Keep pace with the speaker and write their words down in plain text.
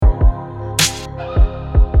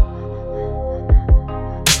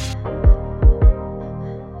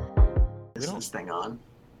We Is don't. this thing on?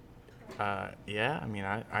 Yeah. I mean,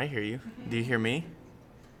 I hear you. Do you hear me?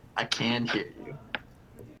 I can hear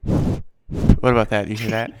you. What about that? Do you hear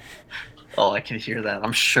that? Oh, I can hear that.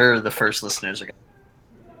 I'm sure the first listeners are gonna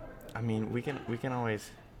I mean, we can always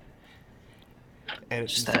edit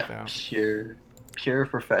some just stuff that out. pure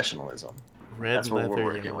professionalism. Red That's what we're leather,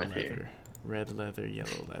 working yellow with here. leather. Red leather,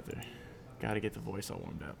 yellow leather. Got to get the voice all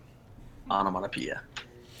warmed up. Onomatopoeia.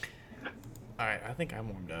 All right. I think I'm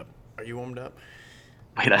warmed up. Are you warmed up?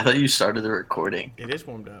 Wait, I thought you started the recording. It is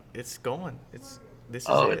warmed up. It's going. It's. This is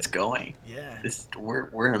Oh, it. it's going. Yeah.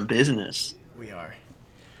 We're in business. We are.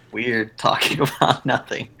 We're talking about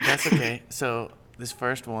nothing. That's okay. So this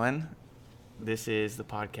first one, this is the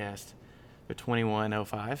podcast for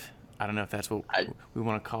 2105. I don't know if that's what I we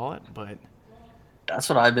want to call it, but That's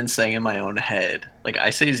what I've been saying in my own head. Like I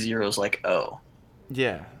say zeros like O,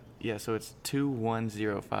 yeah, yeah. So it's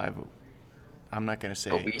 2105. I'm not gonna but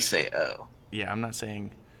say. we say O. Yeah, I'm not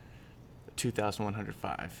saying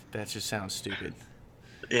 2105. That just sounds stupid.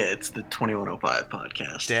 Yeah, it's the 2105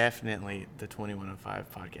 podcast. Definitely the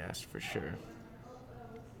 2105 podcast for sure.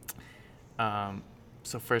 Um,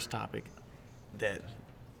 so first topic that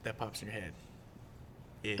that pops in your head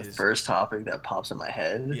The is first topic that pops in my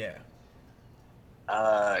head. yeah.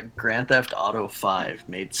 Grand Theft Auto 5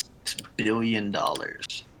 made $6 billion.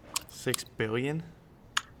 6 billion.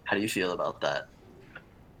 How do you feel about that?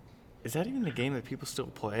 Is that even a game that people still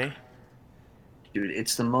play? Dude,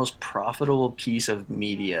 it's the most profitable piece of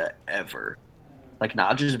media ever. Like,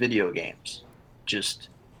 not just video games, just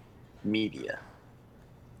media.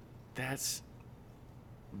 That's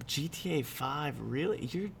GTA 5. Really?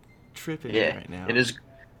 You're tripping me Yeah, right now. it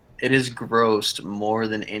is grossed more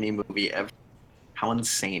than any movie ever. How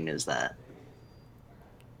insane is that?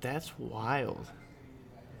 That's wild.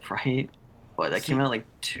 Right? Boy, that came See, out like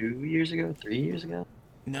 2 years ago, 3 years ago.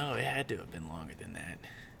 no, it had to have been longer than that.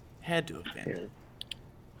 Had to have been. Here,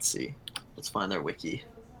 let's see. Let's find their wiki.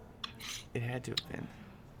 It had to have been.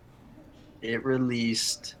 It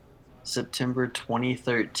released September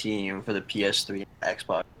 2013 for the PS3 and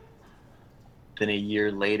Xbox. Then a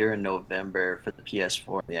year later in November for the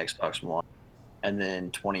PS4 and the Xbox One. And then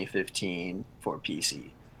 2015 for PC.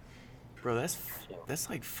 Bro, that's So that's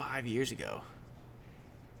like 5 years ago.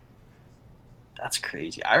 that's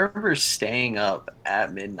crazy. I remember staying up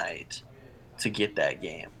at midnight to get that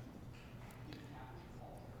game.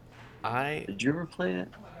 I Did you ever play it?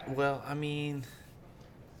 well, I mean,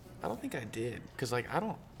 I don't think I did, cause like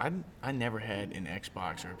I never had an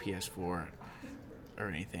Xbox or a PS4 or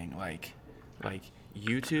anything. Like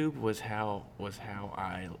YouTube was how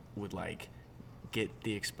I would like get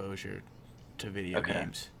the exposure to video Okay.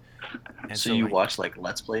 games. And So so you like watch like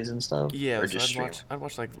Let's Plays and stuff? yeah, Or so just stream? I'd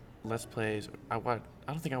watch like Let's Plays. I don't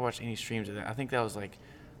think I watched any streams of that. I think that was like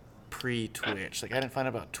pre Twitch. Like I didn't find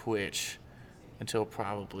out about Twitch until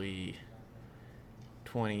probably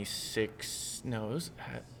 26. No, it was.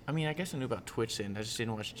 I mean, I guess I knew about Twitch then. I just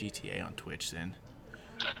didn't watch GTA on Twitch then.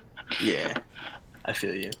 Yeah, I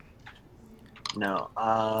feel you. No,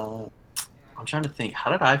 I'm trying to think.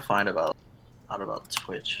 How did I find out about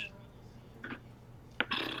Twitch?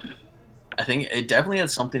 I think it definitely had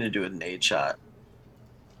something to do with Nade Shot.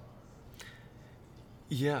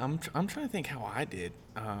 Yeah, I'm trying to think how I did.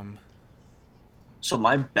 So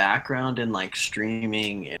my background in like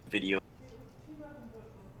streaming and video,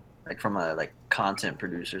 like from a like content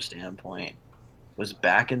producer standpoint, was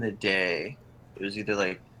back in the day. It was either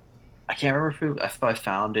like I can't remember if I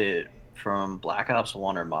found it from Black Ops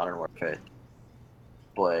 1 or Modern Warfare,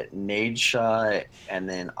 but Nade Shot and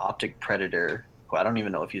then Optic Predator, who I don't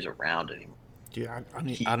even know if he's around anymore. Dude, I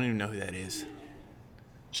He don't even know who that is.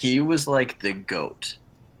 he was like the goat.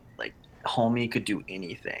 Like homie could do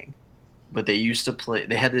anything. But they used to play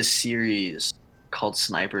they had this series called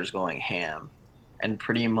Snipers Going Ham, and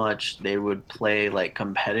pretty much they would play like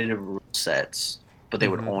competitive rule sets, but they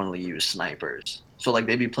would Mm-hmm. only use snipers. So like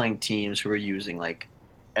they'd be playing teams who were using like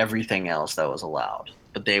everything else that was allowed,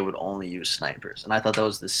 but they would only use snipers. And I thought that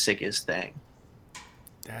was the sickest thing.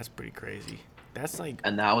 That's pretty crazy. That's like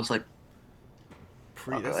And that was like,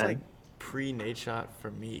 pre. oh, go That's like ahead. pre Nate Shot for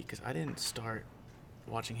me because I didn't start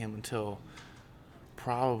watching him until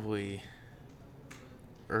probably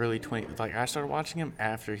early 20. Like I started watching him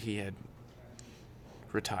after he had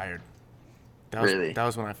retired. Really? That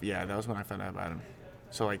was when that was when I found out about him.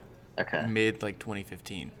 So like Okay. mid like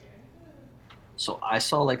 2015. So I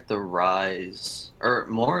saw like the rise, or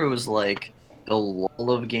more, it was like the lull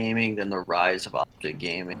of gaming, then the rise of object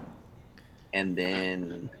gaming, and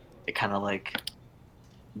then it kind of like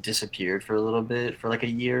disappeared for a little bit for like a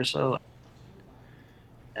year or so,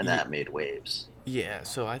 and that made waves. Yeah,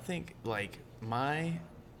 so I think like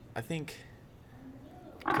I think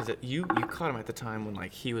because you caught him at the time when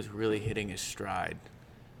like he was really hitting his stride.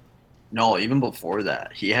 No, even before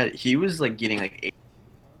that, he was like getting like 8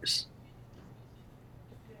 years.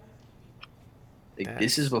 Like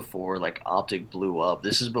this is That's before like Optic blew up.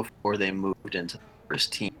 This is before they moved into the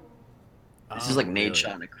first team. This is oh like Nate really?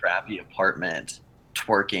 shot in a crappy apartment,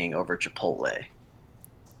 twerking over Chipotle.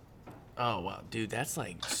 Oh wow, dude, that's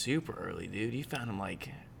like super early, dude. You found him like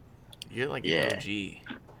you're like an Yeah,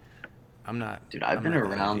 OG. I'm not. dude, I've I'm been not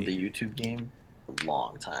that around OG. the YouTube game a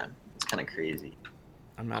long time. It's kind of crazy.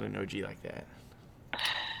 I'm not an OG like that.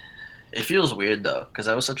 It feels weird though, because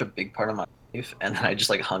that was such a big part of my life, and then I just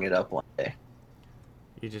like hung it up one day.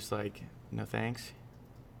 You're just like no thanks.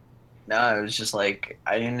 No, it was just like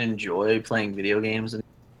I didn't enjoy playing video games, and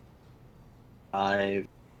I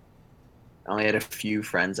only had a few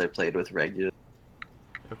friends I played with regularly.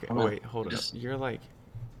 Okay. I don't Oh know. wait, hold up. Just You're like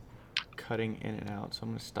cutting in and out, so I'm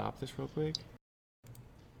gonna stop this real quick.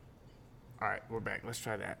 All right, we're back. Let's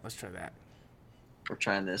try that. Let's try that. we're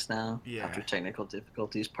trying this now Yeah. after technical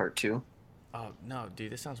difficulties, part 2. Oh no,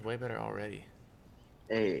 dude, this sounds way better already.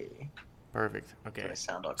 Hey, Perfect. do I Okay.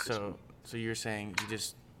 sound all crispy? So you're saying you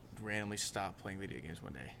just randomly stopped playing video games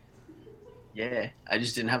one day? Yeah, I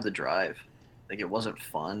just didn't have the drive. Like it wasn't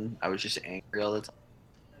fun. I was just angry all the time,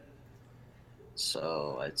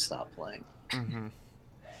 so I stopped playing. Mm-hmm.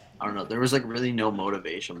 I don't know. There was like really no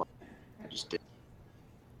motivation. I just did.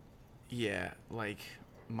 Yeah, like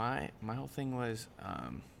my whole thing was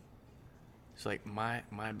so like my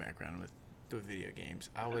background with video games.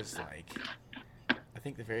 I was like I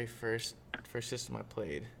think the very first system I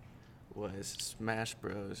played was Smash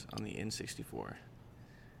Bros on the N64.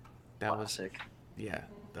 That was Classic. yeah,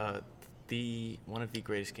 the one of the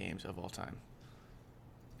greatest games of all time,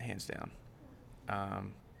 hands down.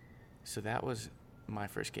 Um, so that was my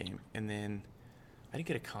first game, and then I didn't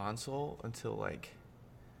get a console until like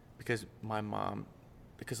because my mom,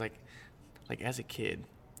 because like as a kid,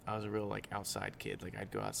 I was a real like outside kid. Like I'd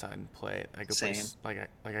go outside and play. I go play Same. I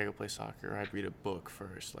go play soccer. Or I'd read a book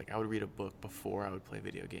first. Like I would read a book before I would play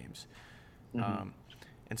video games. Hmm. Um,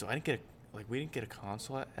 and so I didn't get like we didn't get a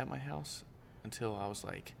console at my house until I was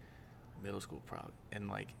like middle school probably. And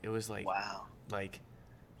like it was Wow. like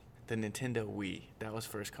the Nintendo Wii. That was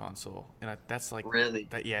first console, and that's like Really?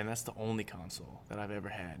 that. Yeah, and that's the only console that I've ever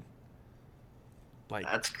had.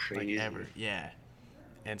 That's Like crazy. ever. Yeah.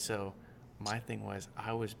 And so my thing was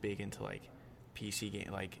I was big into like PC game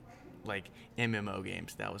like MMO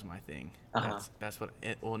games. That was my thing. Uh huh. That's what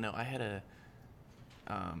it, well no, I had a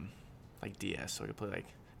um like DS so I could play like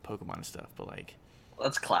Pokemon and stuff, but like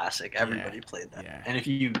That's classic. yeah. Everybody played that. Yeah. And if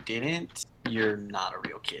you didn't, you're not a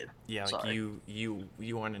real kid. Yeah, like Sorry. you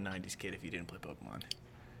weren't a 90s kid if you didn't play Pokemon.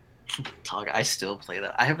 Talk. I still play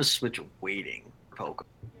that. I have a Switch waiting for Pokemon.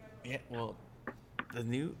 Yeah, well, the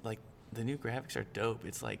new like the new graphics are dope.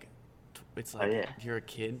 It's Oh like yeah, you're a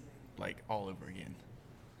kid like all over again.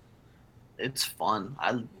 it's fun.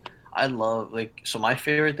 I love like so. My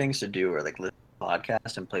favorite things to do are like listen to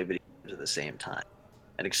podcasts and play video games at the same time,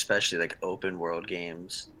 and especially like open world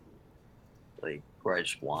games, like where I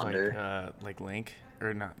just wander. Like Link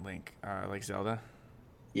or not Link, like Zelda,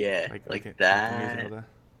 Yeah, like like the new that. Zelda.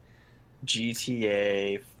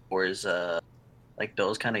 GTA, Forza, like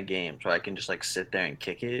those kind of games where I can just like sit there and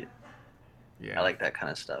kick it. I Yeah. like that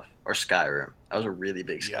kind of stuff. Or Skyrim. I was a really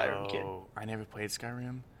big Skyrim kid. Yo, I never played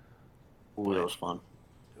Skyrim, Ooh, that but was fun.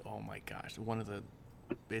 oh my gosh, one of the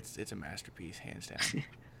it's a masterpiece, hands down.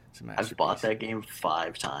 It's a I've bought masterpiece. that game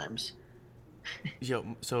 5 times. Yo,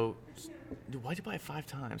 so dude, why'd you buy it 5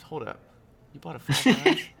 times? Hold up, you bought it 5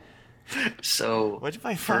 times? So Why'd you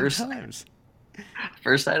buy it five first, times?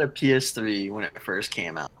 first I had a PS3 when it first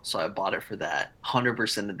came out, so I bought it for that.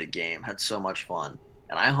 100% of the game, had so much fun,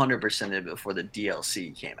 and I 100% it before the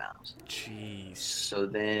DLC came out. Jeez, So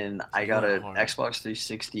then so I you got went a hard. Xbox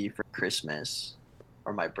 360 for Christmas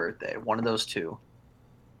or my birthday, one of those two,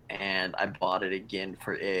 and I bought it again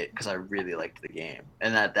for it because I really liked the game.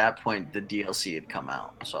 And at that point, the DLC had come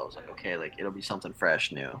out, so I was like, okay, like it'll be something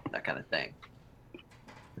fresh, new, that kind of thing.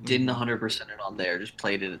 Didn't Mm-hmm. 100% it on there, just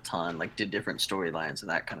played it a ton, like did different storylines and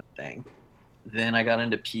that kind of thing. Then I got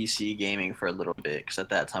into PC gaming for a little bit because at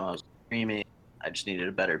that time I was streaming. I just needed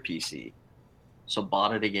a better PC, so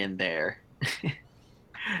bought it again there.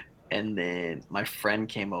 And then my friend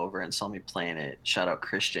came over and saw me playing it. Shout out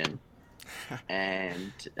Christian.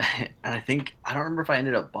 And and I think I don't remember if I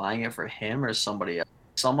ended up buying it for him or somebody else.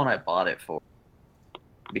 Someone I bought it for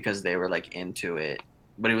because they were like into it.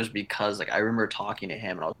 But it was because like I remember talking to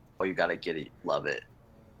him and I was like, oh, you gotta get it, love it.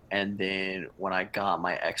 And then when I got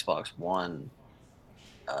my Xbox One,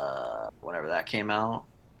 whenever that came out,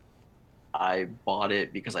 I bought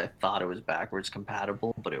it because I thought it was backwards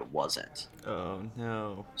compatible, but it wasn't. Oh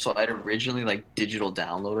no. So I'd originally like digital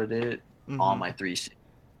downloaded it on Mm-hmm. my 360.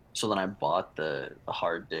 So then I bought the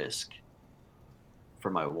hard disk for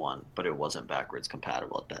my one, but it wasn't backwards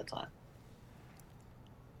compatible at that time.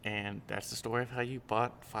 And that's the story of how you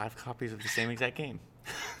bought 5 copies of the same exact game.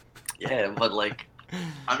 Yeah, but like,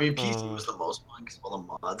 I mean, PC uh, was the most fun because all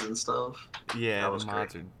the mods and stuff. yeah, That the was great.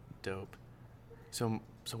 mods are dope. So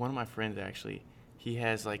one of my friends actually, he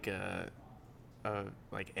has like a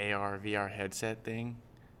like AR VR headset thing.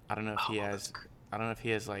 I don't know if he Oh, has, I don't know if he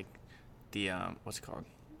has like the what's it called?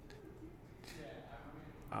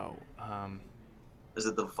 Oh, is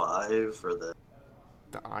it the Vive or the?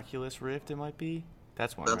 the Oculus Rift. It might be.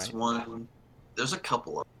 That's one, That's right? one. There's a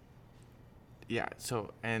couple of. Yeah.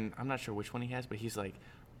 So, and I'm not sure which one he has, but he's like,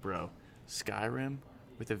 bro, Skyrim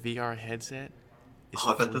with a VR headset is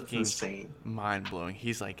Oh, I bet that's freaking insane. mind blowing.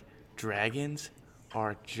 He's like, dragons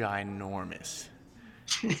are ginormous.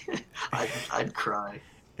 I'd cry.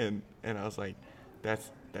 And I was like, that's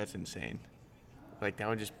insane. Like that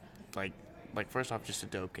would just like first off just a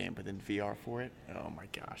dope game, but then VR for it. Oh my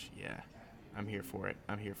gosh, yeah. I'm here for it.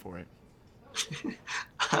 I'm here for it.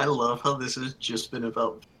 I love how this has just been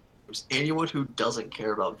about games. Anyone who doesn't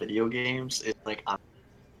care about video games is like,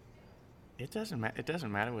 It doesn't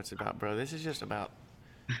matter what it's about, bro. This is just about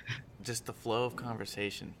just the flow of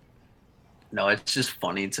conversation. no, it's just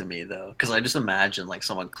funny to me though, because I just imagine like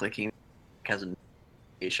someone clicking has a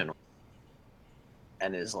notification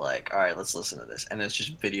and is like, all right, let's listen to this, and it's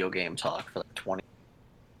just video game talk for like 20.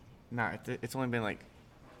 Nah, it's only been like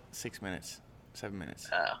 6 minutes, 7 minutes.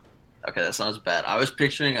 Okay, that sounds bad. I was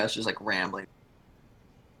picturing us just like rambling,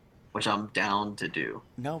 which I'm down to do.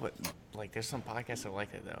 No, but like there's some podcasts that are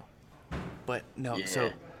like that though. But no, Yeah.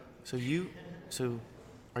 so you so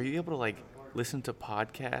are you able to like listen to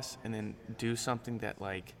podcasts and then do something that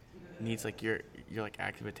like needs like your like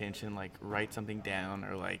active attention, like write something down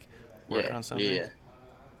or like work Yeah, on yeah, something? yeah.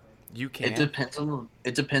 You It can?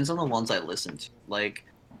 depends on the ones I listen to. Like,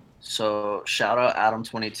 so shout out Adam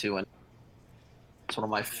 22, and it's one of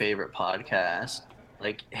my favorite podcasts.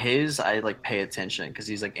 Like his, I like pay attention because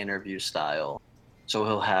he's like interview style. So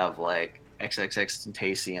he'll have like XXX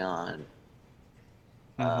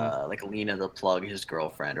Mm-hmm. like Lena the Plug, his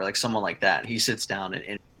girlfriend, or like someone like that. He sits down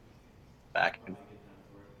and back.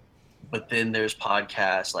 But then there's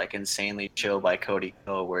podcasts like Insanely Chill by Cody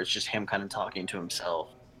Ko, where it's just him kind of talking to himself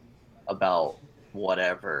about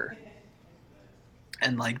whatever.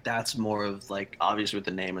 And like that's more of like obviously with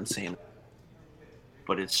the name Insane,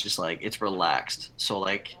 but it's just like it's relaxed. So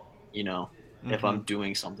like, you know, if Mm-hmm. I'm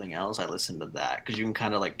doing something else, I listen to that because you can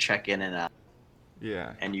kind of like check in and out,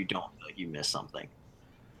 Yeah. and you don't feel like you miss something.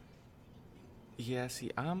 Yeah,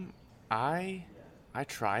 see, I I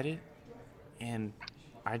tried it and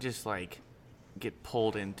I just like get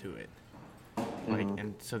pulled into it. Like Mm-hmm.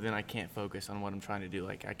 and so then I can't focus on what I'm trying to do.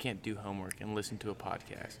 Like I can't do homework and listen to a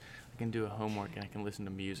podcast. I can do a homework and I can listen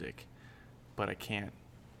to music, but I can't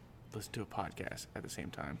listen to a podcast at the same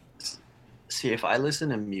time. See, if I listen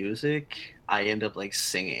to music, I end up like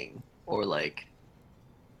singing or like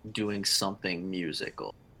doing something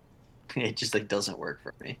musical. It just like doesn't work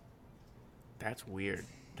for me. That's weird.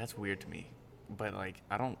 That's weird to me. But like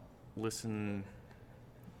I don't listen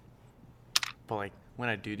but like when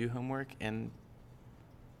I do homework and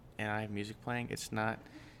I have music playing, it's not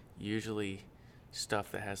usually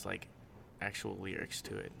stuff that has like actual lyrics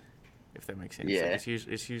to it, if that makes sense. Like Yeah.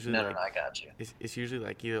 it's usually No, no, like no, I got you. it's usually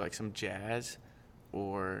like either like some jazz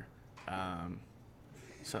or um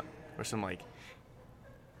some or some like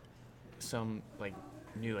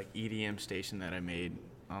new like EDM station that I made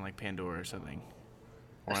on like Pandora or something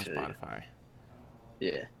I or on feel you. Spotify.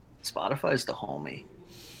 Yeah. Spotify's the homie.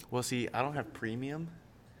 Well, see, I don't have premium,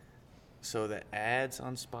 so the ads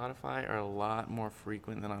on Spotify are a lot more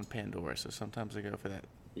frequent than on Pandora. So sometimes I go for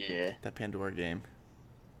Yeah. that Pandora game.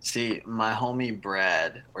 See, my homie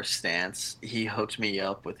Brad or Stance, he hooked me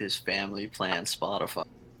up with his family plan Spotify.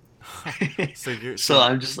 so you're so So you,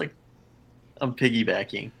 I'm just like I'm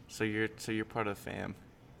piggybacking. so you're part of the fam,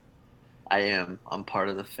 I am. I'm part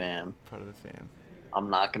of the fam. part of the fam. I'm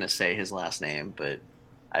not gonna say his last name, but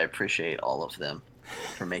I appreciate all of them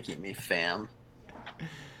for making me fam.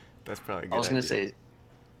 That's probably a I good was gonna idea. say,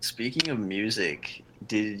 speaking of music,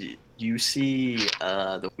 did you see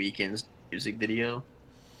the Weeknd's music video?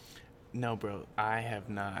 No, bro, I have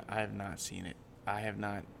not. I have not seen it. I have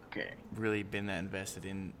not Okay. really been that invested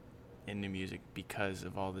in new music because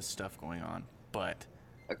of all this stuff going on. But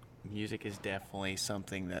Uh, music is definitely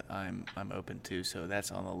something that I'm open to, so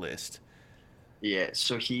that's on the list. Yeah,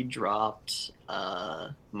 so he dropped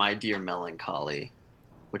My Dear Melancholy,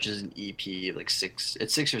 which is an EP, like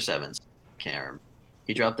it's 6 or 7, can't remember.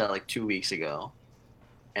 He dropped that like 2 weeks ago.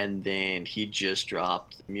 And then he just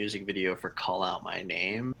dropped the music video for Call Out My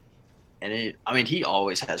Name. And I mean, he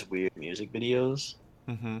always has weird music videos,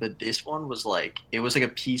 Mm-hmm. but this one was like, it was like a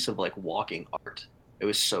piece of like walking art. It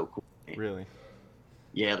was so cool. Really?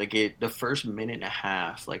 Yeah, like the first minute and a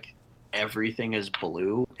half, like everything is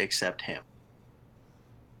blue except him.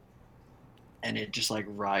 And it just like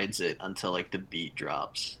rides it until like the beat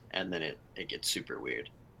drops, and then it gets super weird.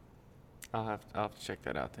 I'll have to check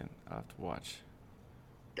that out then. I'll have to watch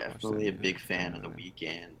that Definitely a music big fan of video The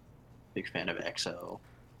then. Weeknd, big fan of EXO, All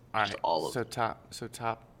just right. all of them. So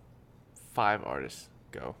top 5 artists.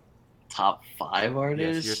 Go. Top 5 Yes,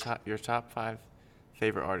 artists. your top 5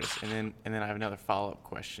 favorite artists, and then I have another follow up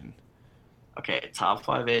question. Okay, top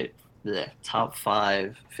 5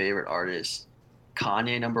 favorite artists.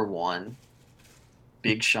 Kanye number 1,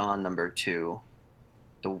 Big Sean number 2,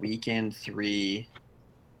 The Weeknd 3.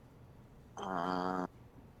 Uh,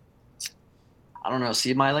 I don't know.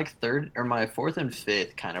 See, my like third or my fourth and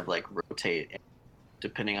fifth kind of like rotate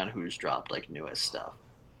depending on who's dropped like newest stuff.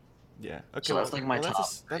 Yeah. Okay. So that's like my Well, top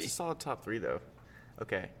that's a three. solid top 3 though.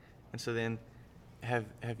 Okay. And so then, have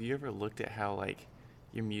you ever looked at how like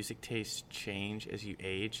your music tastes change as you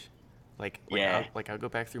age? Yeah. I'll go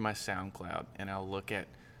back through my SoundCloud and I'll look at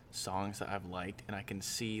songs that I've liked, and I can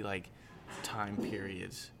see like time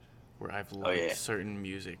periods where I've Oh liked yeah. certain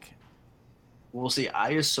music. Well, see, I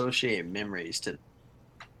associate memories to.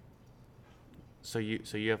 So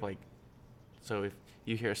you have like, so if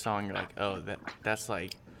you hear a song, you're like, oh, that's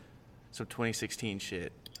like some 2016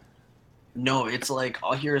 shit. No, it's like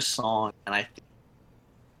I'll hear a song and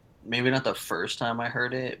maybe not the first time I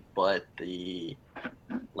heard it, but the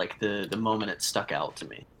moment it stuck out to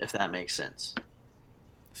me, if that makes sense.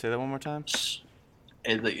 Say that one more time.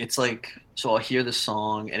 It's like, so I'll hear the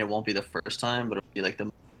song and it won't be the first time, but it'll be like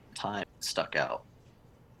the time it stuck out.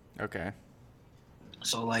 Okay.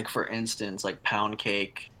 So like for instance, like Pound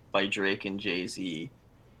Cake by Drake and Jay-Z,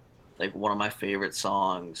 like one of my favorite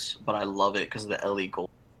songs, but I love it because of the Ellie Gold,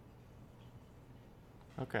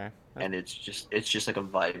 Okay. and it's just like a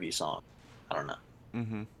vibey song. I don't know,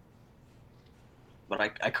 Mm-hmm. but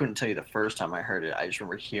I couldn't tell you the first time I heard it. I just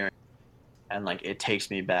remember hearing, and like it takes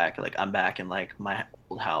me back. Like I'm back in like my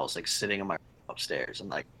old house, like sitting in my upstairs, and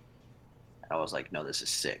like I was like, no, this is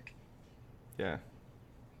sick. Yeah.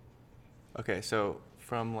 Okay. So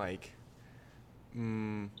from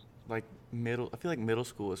mm, like I feel like middle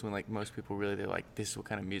school is when like most people really they're like, this is what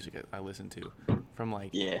kind of music I listen to. From like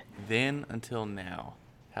Yeah. then until now,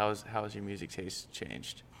 how's your music taste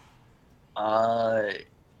changed? Uh,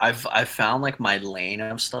 I've found like my lane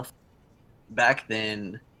of stuff. Back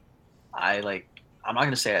then, I'm not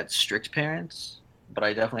gonna say I had strict parents, but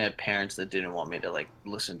I definitely had parents that didn't want me to like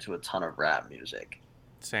listen to a ton of rap music,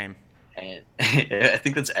 Same. and I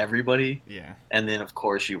think that's everybody. Yeah. And then of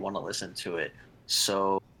course you want to listen to it.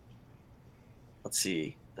 So let's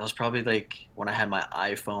see, that was probably like when I had my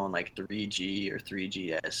iPhone like 3G or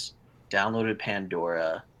 3GS, downloaded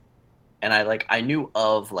Pandora, and I knew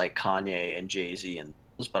of like Kanye and Jay-Z and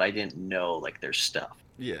those, but I didn't know like their stuff.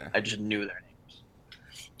 Yeah. I just knew their names.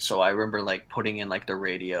 So I remember like putting in like the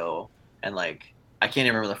radio, and like I can't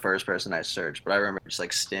even remember the first person I searched, but I remember just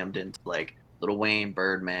like stemmed into like Lil Wayne,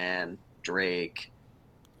 Birdman, Drake,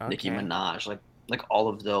 Nicki Okay. Minaj, like all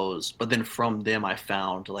of those. But then from them I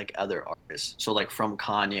found like other artists. So like from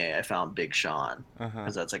Kanye I found Big Sean, Uh huh.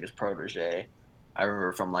 because that's like his protege. I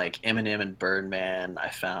remember from like Eminem and Birdman I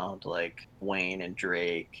found like Wayne and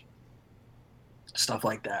Drake, stuff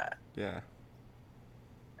like that. Yeah.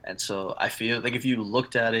 And so I feel like if you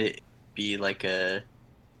looked at it, it'd be like a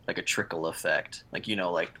trickle effect. Like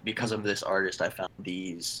like because of Mhm. this artist, I found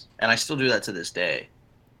these, and I still do that to this day.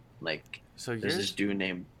 Like So there's this yours? dude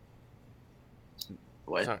named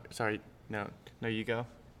what? Sorry. No. No, you go.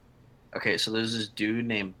 Okay, so there's this dude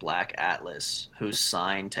named Black Atlas who's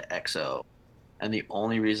signed to EXO, and the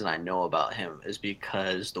only reason I know about him is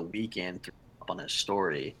because The Weeknd threw up on his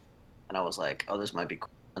story, and I was like, oh, this might be cool.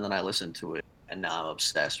 And then I listened to it, and now I'm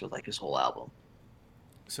obsessed with like his whole album.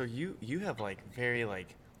 So you have like very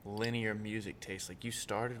like linear music taste. Like you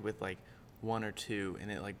started with like one or two,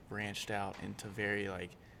 and it like branched out into very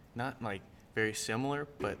like not like very similar,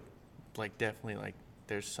 but like definitely like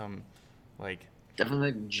there's some like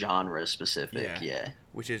Definitely like genre specific, yeah, yeah.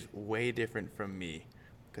 which is way different from me,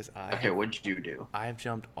 because Okay, what'd you do? I have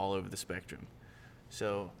jumped all over the spectrum.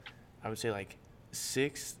 So I would say like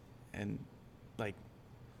sixth and like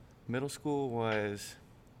middle school was,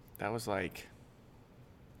 that was like,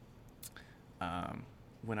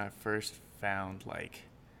 when I first found like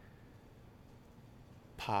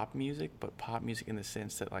pop music, but pop music in the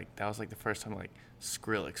sense that like that was like the first time like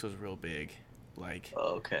Skrillex was real big. Like,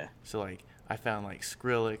 Oh, okay. so like I found like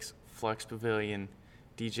Skrillex, Flux Pavilion,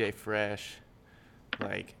 DJ Fresh,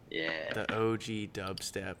 like Yeah. the OG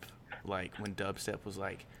dubstep, like when dubstep was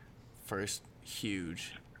like first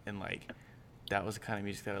huge, and like that was the kind of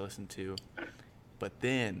music that I listened to. But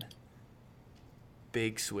then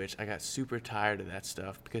big switch, I got super tired of that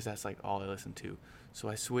stuff because that's like all I listened to. So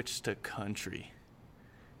I switched to country.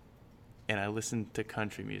 And I listened to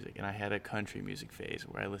country music, and I had a country music phase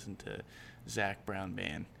where I listened to Zach Brown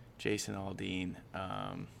Band, Jason Aldean,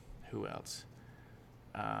 who else?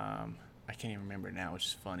 I can't even remember now, which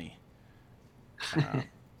is funny.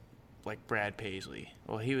 Like Brad Paisley.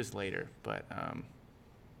 Well, he was later, but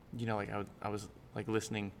like I was like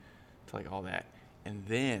listening to like all that, and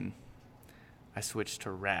then I switched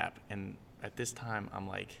to rap, and at this time I'm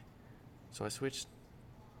like, so I switched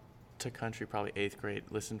to country probably 8th grade,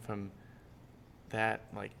 listened from that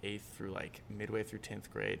like 8th through like midway through 10th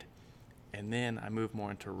grade, and then I moved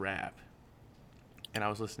more into rap, and I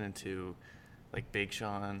was listening to like Big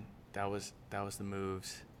Sean. That was the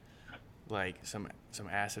moves, like some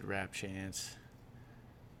acid rap chants,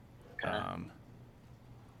 Okay.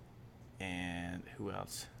 and who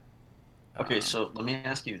else? Okay, so let me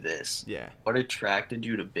ask you this. Yeah. What attracted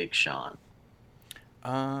you to Big Sean?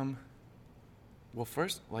 Well,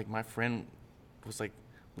 first, like my friend was like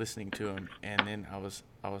listening to him, and then I was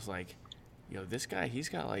like, yo, this guy, he's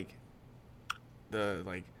got like the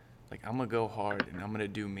like I'm gonna go hard and I'm gonna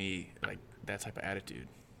do me, like that type of attitude.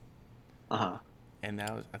 Uh-huh. And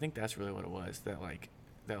I think that's really what it was, that like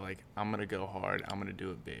I'm gonna go hard, I'm gonna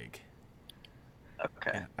do it big.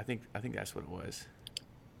 Okay. And I think that's what it was.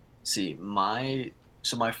 See, my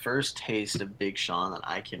first taste of Big Sean that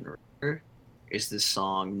I can remember is this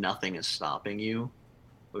song "Nothing Is Stopping You,"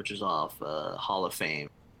 which is off Hall of Fame,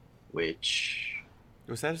 which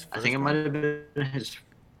Was that his first I think it one? might have been his.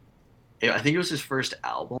 Yeah, I think it was his first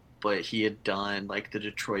album, but he had done like the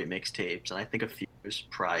Detroit mixtapes, and I think a few years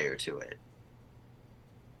prior to it.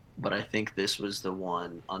 But I think this was the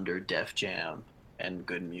one under Def Jam and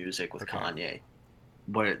Good Music with Okay. Kanye.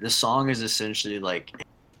 But the song is essentially like,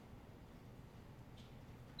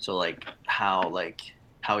 so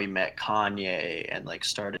how he met Kanye and like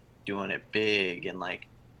started doing it big, and like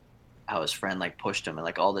how his friend like pushed him and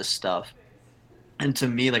like all this stuff. And to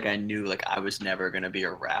me, like I knew like I was never gonna be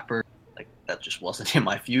a rapper. Like that just wasn't in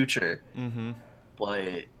my future. Mm-hmm.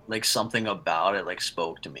 But like something about it like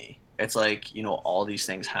spoke to me. It's like, all these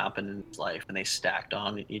things happened in his life and they stacked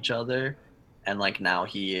on each other, and like now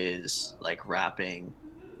he is like rapping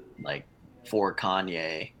like for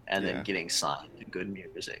Kanye and then Yeah. getting signed to Good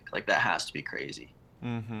Music. Like that has to be crazy.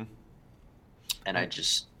 Mm-hmm. And I'm I don't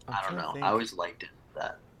trying to know. I think. always liked it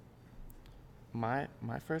that. My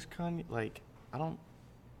first Kanye, like I don't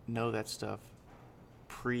know that stuff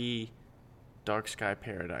pre Dark Sky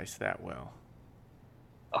Paradise that well.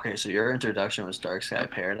 Okay, so your introduction was Dark Sky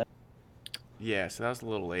Paradise. Yeah, so that was a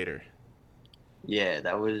little later. Yeah,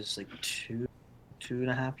 that was like two and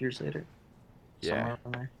a half years later. Yeah. Somewhere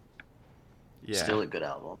around there. Yeah. Still a good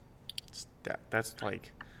album. That's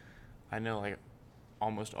like, I know like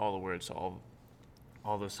almost all the words to all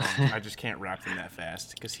those songs. I just can't rap them that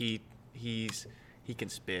fast because he can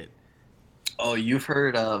spit. Oh, you've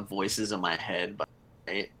heard Voices in My Head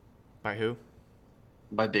right? By who?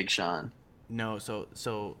 By Big Sean. No,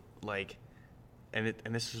 so like, and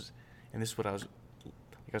this is what I was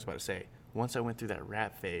about to say. Once I went through that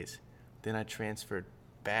rap phase, then I transferred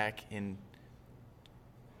back in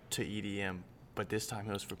to EDM, but this time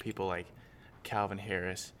it was for people like Calvin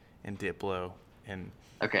Harris and Diplo and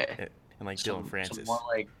Okay. like So, Dylan Francis. so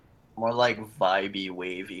more like vibey,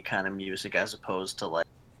 wavy kind of music as opposed to like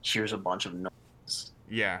here's a bunch of noise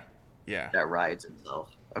Yeah. that rides itself.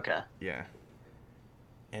 Okay. Yeah.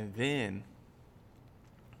 And then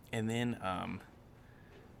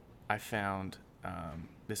I found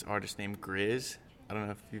this artist named Grizz. I don't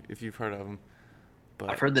know if you've heard of him, but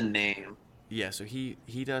I've heard the name. yeah, so he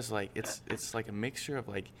does like it's like a mixture of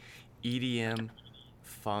like EDM,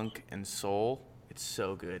 funk, and soul. It's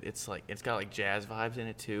so good. It's like it's got like jazz vibes in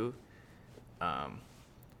it too.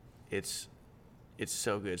 It's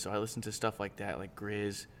so good. So I listen to stuff like that, like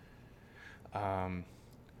Grizz,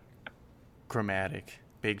 Chromatic,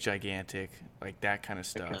 Big Gigantic, like that kind of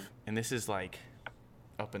stuff. Okay. And this is like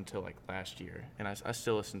up until like last year, and I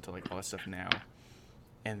still listen to like all that stuff now.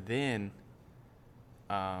 And then,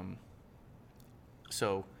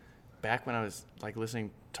 so back when I was like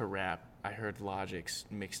listening to rap, I heard Logic's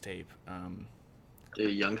mixtape. The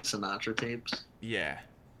Young Sinatra tapes. Yeah,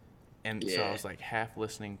 and so I Yeah. was like half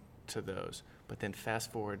listening to those, but then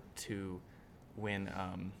fast forward to when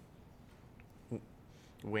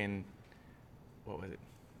when what was it?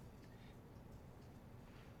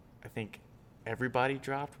 I think Everybody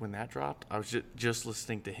dropped. When that dropped, I was just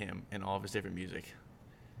listening to him and all of his different music.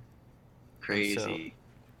 And so Crazy.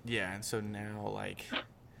 yeah, and so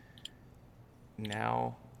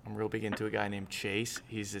now I'm real big into a guy named Chase.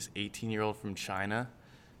 He's this 18-year-old from China,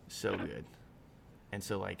 so good. And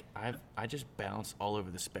so like I just bounce all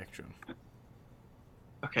over the spectrum.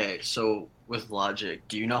 Okay, so with Logic,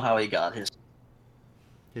 do you know how he got his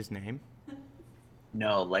His name?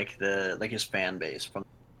 no, like the like his fan base from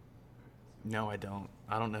No, I don't.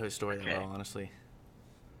 I don't know his story that okay. well, honestly.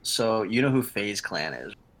 So you know who FaZe Clan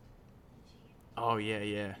is? Oh yeah,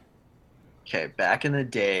 yeah. Okay, back in the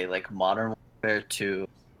day, like Modern Warfare 2,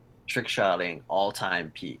 trick shotting, all time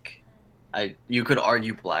peak. You could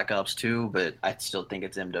argue Black Ops 2, but I still think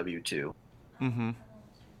it's MW2. Mm-hmm.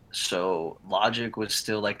 So Logic was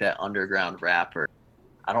still like that underground rapper.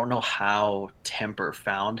 I don't know how Temper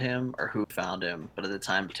found him or who found him, but at the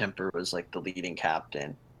time Temper was like the leading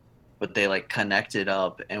captain. But they like connected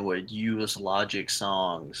up and would use Logic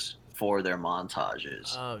songs for their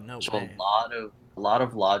montages. Oh no So way. a lot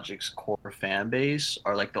of Logic's core fan base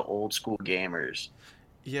are like the old school gamers.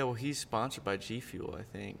 Yeah, well, he's sponsored by G Fuel, I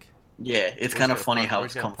think, Yeah, it's or he's kind of got a funny how or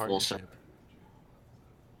he's it's got a come full circle. partnership.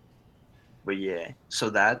 But yeah, so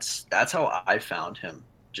that's how I found him.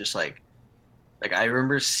 Just like I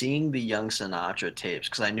remember seeing the Young Sinatra tapes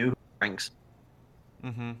because I knew who Frank.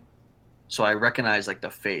 Mm-hmm. So I recognized like the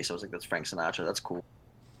face. I was like, that's Frank Sinatra. That's cool.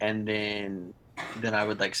 And then I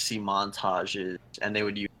would like see montages and they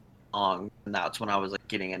would use songs, and that's when I was like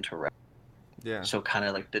getting into rap. Yeah. So kind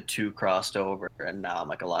of like the two crossed over, and now I'm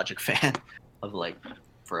like a Logic fan of like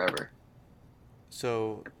forever.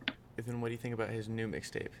 So, then what do you think about his new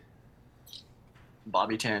mixtape?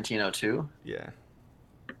 Bobby Tarantino too. Yeah.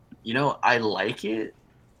 I like it.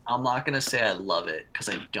 I'm not gonna say I love it because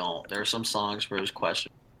I don't. There are some songs where it's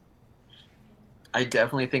questionable. I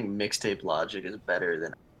definitely think mixtape Logic is better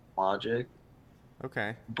than Logic,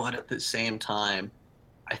 Okay. but at the same time,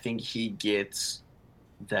 I think he gets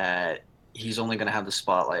that he's only gonna have the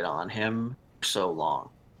spotlight on him for so long.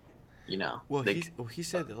 Well, Like he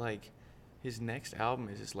said that like his next album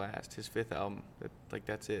is his last, his fifth album.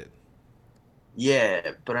 That's it.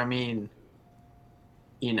 yeah, but I mean,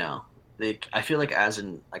 you know, like I feel like as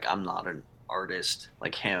in like I'm not an artist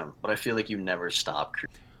like him, but I feel like you never stop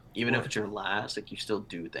creating. Even if Well, it's your last, like you still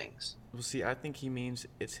do things. see, I think he means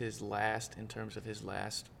it's his last in terms of his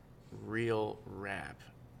last real rap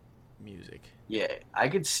music. Yeah, I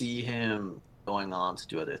could see him going on to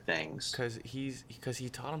do other things. Because he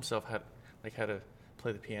taught himself how to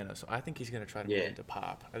play the piano. So I think he's gonna try to move Yeah. into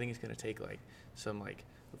pop. I think he's gonna take like some like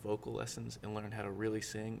vocal lessons and learn how to really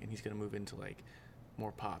sing, and he's gonna move into like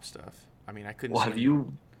more pop stuff. I mean, I couldn't Well, see have him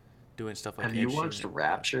you doing stuff like have Ed you watched Sheeran. But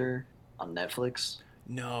Rapture on Netflix?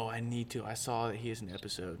 no, I need to. I saw that he has an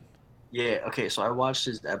episode. Yeah, okay, so I watched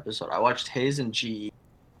his episode. I watched his and G.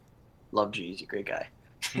 Love G, he's a great guy.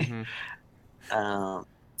 Mm-hmm. um,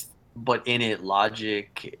 but in it,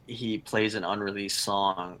 Logic, he plays an unreleased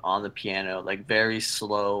song on the piano, like very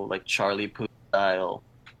slow, like Charlie Puth style.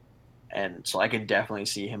 And so I could definitely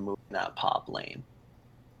see him moving that pop lane.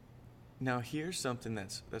 Now here's something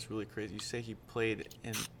that's really crazy. You say he played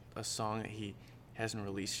in a song that he hasn't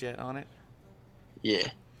released yet on it. Yeah,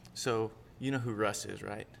 So you know who Russ is,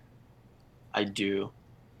 right? I do.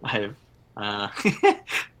 I have. Uh,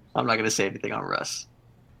 I'm not gonna say anything on Russ.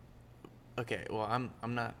 Okay, well I'm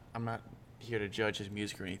not here to judge his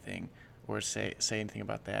music or anything or say anything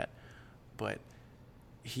about that, but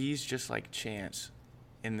he's just like Chance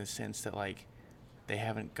in the sense that like they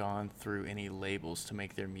haven't gone through any labels to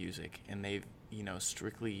make their music and they've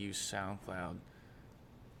strictly used SoundCloud.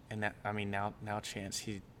 And that I mean now Chance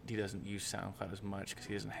he doesn't use SoundCloud as much because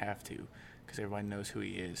he doesn't have to because everybody knows who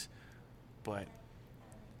he is. But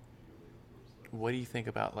what do you think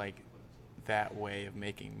about like that way of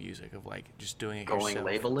making music of like just doing it Going yourself,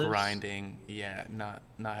 labelless. grinding, yeah, not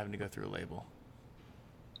having to go through a label.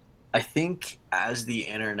 I think as the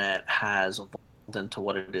internet has evolved into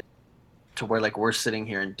what it is, to where like we're sitting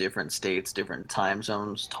here in different states, different time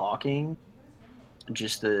zones, talking,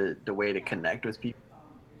 just the way to connect with people.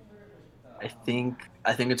 I think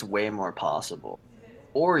it's way more possible.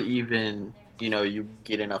 Or even you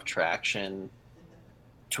get enough traction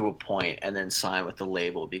to a point and then sign with the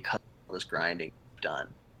label because of all this grinding you've done.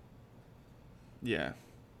 Yeah. So,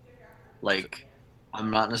 Like I'm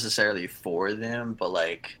not necessarily for them, but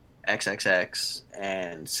like XXX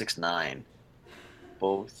and 6ix9ine,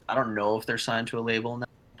 both. I don't know if they're signed to a label now,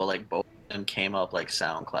 but like both of them came up like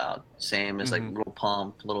SoundCloud, same as like Mm-hmm. Lil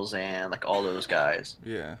Pump, Lil Xan, like all those guys.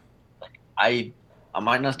 Yeah. I I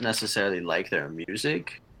might not necessarily like their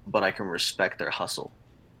music, but I can respect their hustle.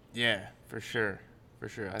 Yeah, for sure. For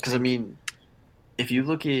sure. I Because I think. mean, if you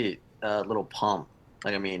look at Little Pump,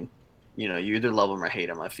 like I mean, you either love him or hate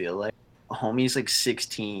him. I feel like homie's like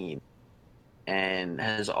 16 and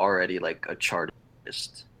has already like a chart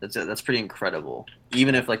artist. That's pretty incredible.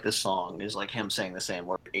 Even if like the song is like him saying the same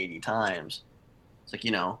word 80 times, it's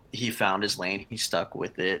like he found his lane, he stuck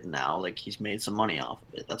with it, and now like he's made some money off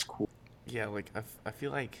of it. That's cool. Yeah, like I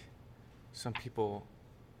feel like some people,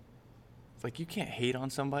 like, you can't hate on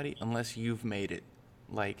somebody unless you've made it.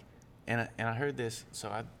 Like, and I heard this, so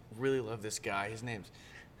I really love this guy. His name's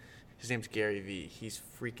Gary Vee. He's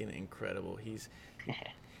freaking incredible. He's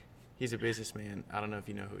a businessman. I don't know if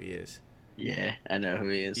you know who he is. Yeah, I know who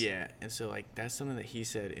he is. Yeah, and so like that's something that he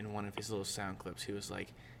said in one of his little sound clips. He was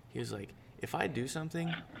like, if I do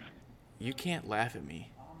something, you can't laugh at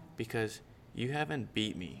me because you haven't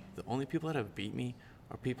beat me. The only people that have beat me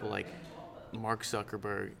are people like Mark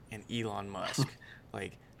Zuckerberg and Elon Musk.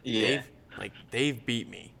 Like Yeah. they've they've beat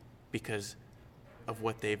me because of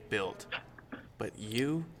what they've built. But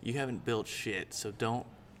you haven't built shit, so don't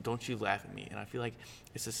you laugh at me. And I feel like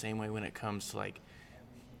it's the same way when it comes to like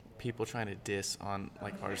people trying to diss on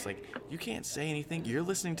like artists. Like, you can't say anything. You're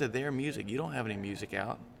listening to their music. You don't have any music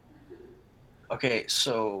out. Okay,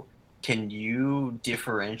 so can you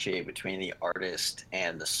differentiate between the artist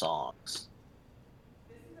and the songs?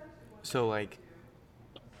 So like,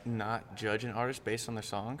 not judge an artist based on their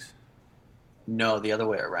songs. No, the other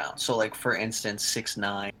way around. So like for instance,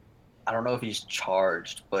 6ix9ine, I don't know if he's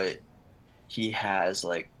charged, but he has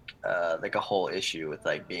like a whole issue with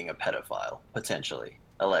like being a pedophile, potentially,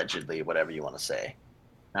 allegedly, whatever you want to say.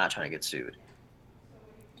 Not trying to get sued.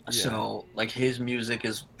 Yeah. So like his music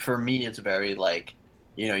is for me it's very like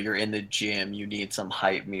you're in the gym, you need some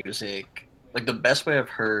hype music. Like the best way I've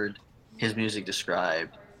heard his music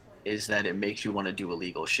described is that it makes you want to do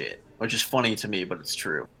illegal shit, which is funny to me, but it's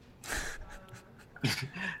true.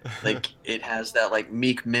 Like it has that like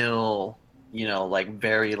Meek Mill, like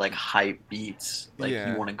very like hype beats, like you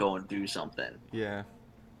Yeah. want to go and do something. Yeah.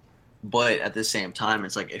 But at the same time,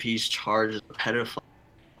 it's like if he's charged as a pedophile,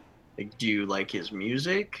 like do you like his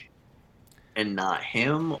music and not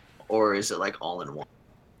him, or is it like all in one?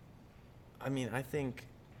 I mean, I think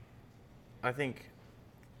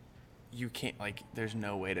you can't, like, there's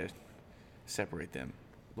no way to separate them,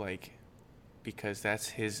 like, because that's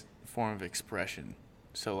his form of expression.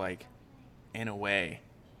 So like, in a way,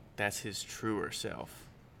 that's his truer self.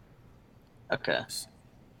 Okay.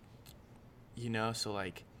 So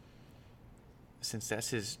like, since that's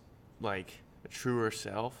his, like, truer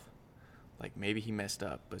self, like, maybe he messed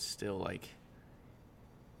up, but still, like,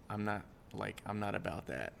 I'm not about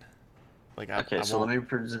that. Like, Okay, I so let won't. me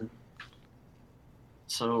present.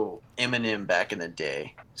 So Eminem back in the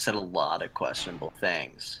day said a lot of questionable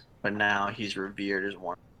things, but now he's revered as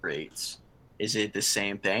one of the greats. Is it the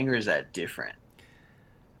same thing or is that different?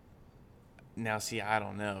 Now, see, I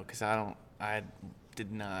don't know, because I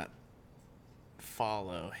did not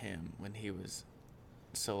follow him when he was,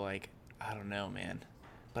 so, like, I don't know, man.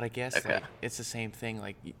 But I guess, Okay. like, it's the same thing,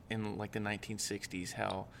 like, in, like, the 1960s,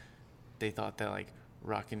 how they thought that, like,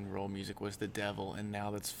 rock and roll music was the devil, and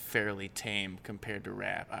now that's fairly tame compared to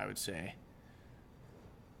rap, I would say.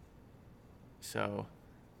 So,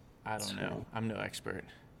 I don't know. So I'm no expert.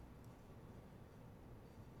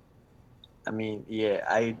 I mean, yeah,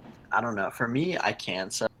 I don't know. For me, I can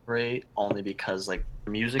separate only because like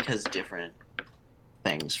music has different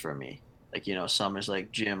things for me. Like, some is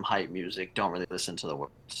like gym hype music, don't really listen to the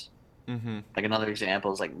words. Mm-hmm. Like another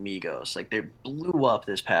example is like Migos. Like they blew up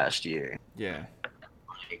this past year. Yeah.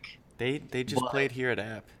 Like They just but played here at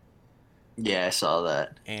App, yeah, I saw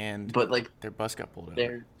that. and But like their bus got pulled over,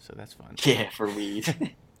 they're so that's fun. yeah, for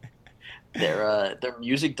weed. Their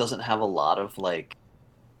music doesn't have a lot of like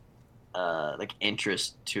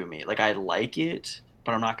interest to me. Like I like it,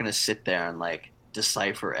 but I'm not gonna sit there and like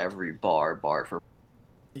decipher every bar for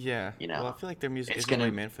Yeah. you Well, I know. feel like their music It's isn't really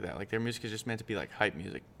gonna meant for that. Like, their music is just meant to be like hype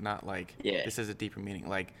music, not like yeah. this has a deeper meaning.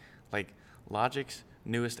 Like Logic's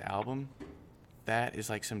newest album, that is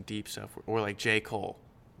like some deep stuff, or like J. Cole,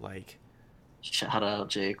 like Shout out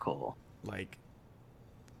J. Cole. like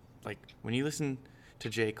like when you listen to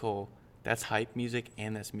J. Cole, that's hype music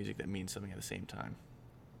and that's music that means something at the same time.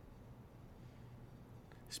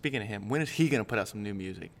 Speaking of him, when is he gonna put out some new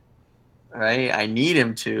music? Right? I need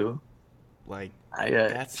him to. Like, I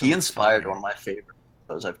that's he some inspired fire. one of my favorite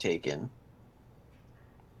photos I've taken,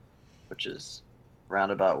 which is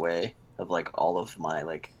roundabout way of like all of my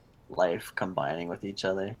like life combining with each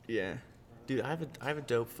other. Yeah, dude, I have a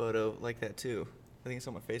dope photo like that too. I think it's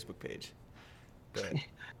on my Facebook page, but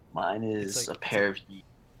Mine it's is like a it's like pair of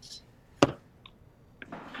Yeezys,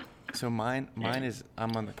 so mine and is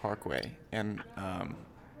I'm on the Parkway and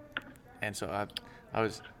so I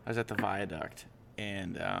was at the viaduct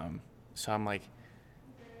and so I'm like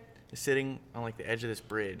sitting on like the edge of this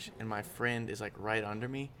bridge and my friend is like right under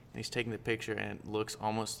me and he's taking the picture and it looks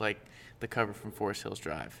almost like the cover from Forest Hills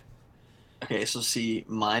Drive. okay, so see,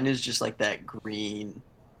 mine is just like that green,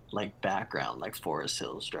 like background, like Forest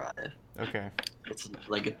Hills Drive. Okay. It's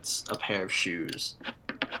like it's a pair of shoes.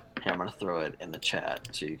 Here, I'm gonna throw it in the chat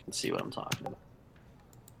so you can see what I'm talking about.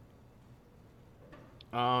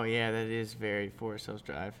 Oh yeah, that is very Forest Hills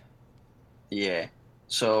Drive. Yeah.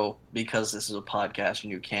 So because this is a podcast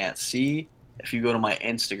and you can't see, if you go to my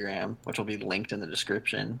Instagram, which will be linked in the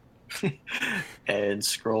description, and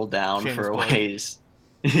scroll down Shameless for a plug. ways,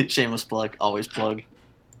 shameless plug, always plug.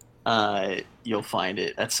 You'll find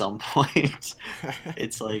it at some point.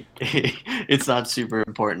 It's like it's not super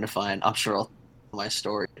important to find. I'm sure I'll tell my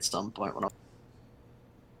story at some point when I'm.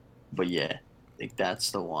 But yeah, like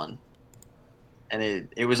that's the one, and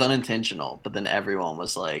it was unintentional. But then everyone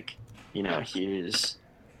was like, here's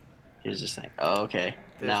this thing. Oh, okay,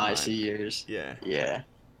 There's now I mine. see yours. Yeah. Yeah,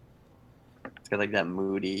 it's got like that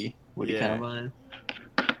moody kind of Yeah. vibe.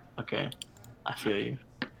 Okay, I feel you.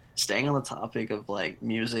 Staying on the topic of like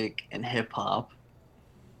music and hip hop,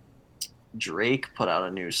 Drake put out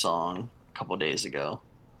a new song a couple days ago.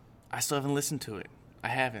 I still haven't listened to it. I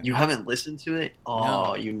haven't. You haven't listened to it? Oh,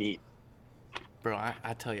 No. you need. Bro,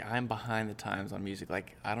 I tell you, I'm behind the times on music.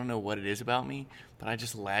 Like, I don't know what it is about me, but I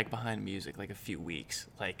just lag behind music like a few weeks.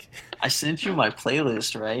 Like, I sent you my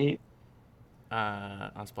playlist, right?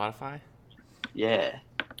 on Spotify? Yeah.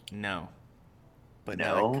 No. But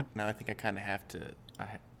No. now I think I kind of have to. Kind of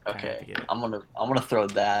have to Okay. get it. I'm gonna throw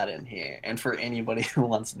that in here. And for anybody who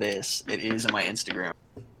wants this, it is in my Instagram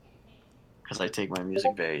because I take my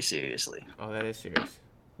music very seriously. Oh, that is serious.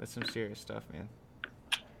 That's some serious stuff, man.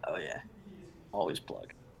 Oh yeah. Always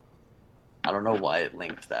plug. I don't know why it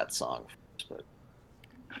linked that song, but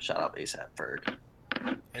shout out ASAP Ferg.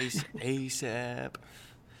 ASAP.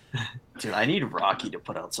 Dude, I need Rocky to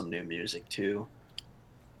put out some new music too.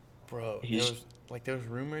 Bro, He's there was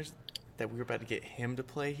rumors that we were about to get him to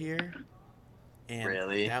play here, and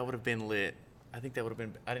really. that would have been lit. I think that would have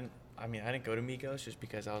been. I didn't go to Migos just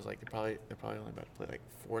because I was like, they're probably only about to play like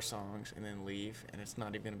 4 songs and then leave, and it's not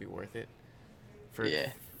even gonna be worth it for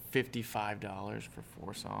Yeah. $55 for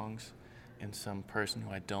 4 songs, and some person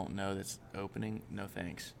who I don't know that's opening. No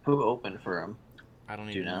thanks. Who opened for him? I don't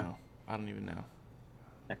Do you even know? know. I don't even know.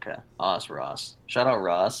 Okay. Oh, it's Ross. Shout out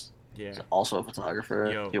Ross. Yeah. He's also a photographer.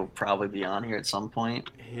 Yo, He'll probably be on here at some point.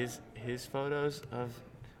 his photos of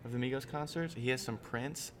the Migos concerts. He has some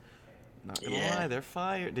prints. Not gonna Yeah. lie, they're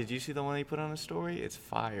fire. Did you see the one he put on his story? It's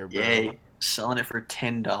fire, bro. Yay. Selling it for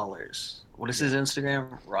 $10. What is Yeah. his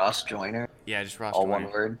Instagram? Ross Joyner. Yeah, just Ross All Joyner.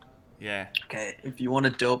 one word. Yeah. Okay. If you want a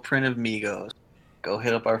dope print of Migos, go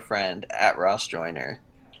hit up our friend at Ross Joyner.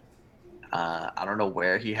 I don't know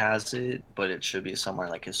where he has it, but it should be somewhere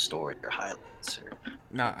like his story or highlights or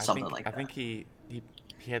No, something like I that. think he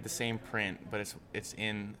had the same print, but it's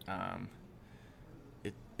in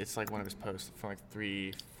it's like one of his posts from like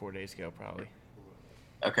 3-4 days ago probably.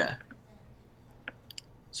 Okay.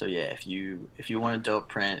 So yeah, if you want a dope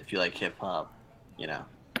print, if you like hip hop,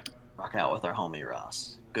 rock out with our homie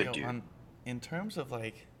Ross. Good Yo, dude. in terms of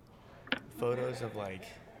like photos of like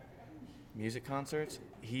music concerts,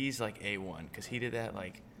 he's like A1 because he did that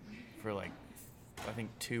like for like I think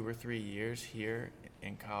 2 or 3 years here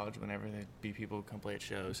in college whenever there'd be people who come play at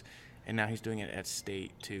shows, and now he's doing it at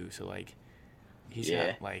state too. So like he's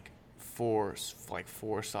Yeah. got like four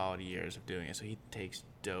solid years of doing it. So he takes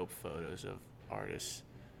dope photos of artists.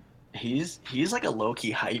 He's like a low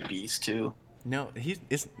key hype beast too. No,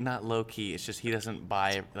 it's not low key. It's just he doesn't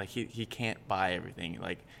buy like he can't buy everything.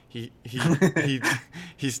 Like he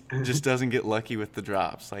he's just doesn't get lucky with the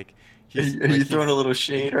drops. Like Are he's you, like throwing a little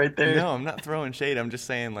shade right there? no, I'm not throwing shade. I'm just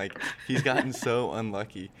saying like he's gotten so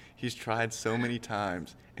unlucky. He's tried so many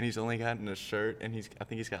times and he's only gotten a shirt and I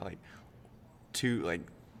think he's got like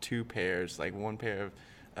two pairs, like one pair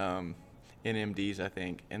of NMDs I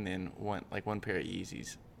think, and then one pair of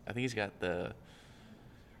Yeezys. I think he's got the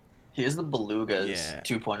He has the Belugas Yeah.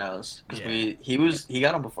 2.0s because Yeah. he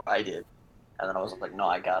got them before I did, and then I was like, no,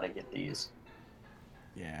 I gotta get these.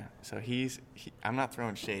 Yeah, so I'm not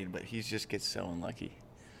throwing shade, but he just gets so unlucky.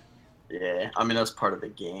 Yeah, I mean that's part of the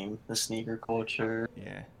game, the sneaker culture,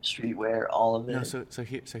 Yeah. streetwear, all of No, it. so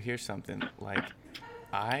here's something. Like,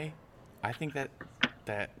 I I think that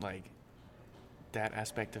like that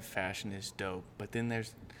aspect of fashion is dope. But then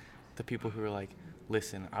there's the people who are like,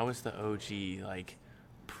 listen, I was the OG,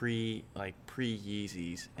 pre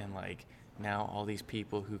Yeezys, and like now all these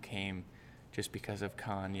people who came just because of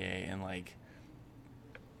Kanye and like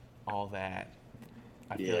all that.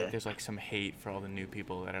 I feel like Yeah, there's like some hate for all the new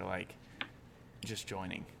people that are like just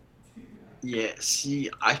joining. yeah. See,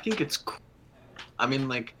 I think it's cool. I mean,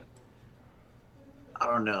 like, I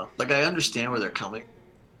don't know. Like, I understand where they're coming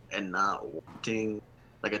and not wanting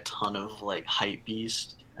like a ton of like hype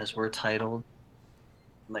beast, as we're titled,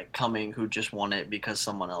 like coming who just want it because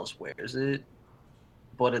someone else wears it.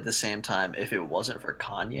 But at the same time, if it wasn't for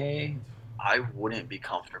Kanye, I wouldn't be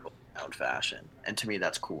comfortable around fashion. And to me,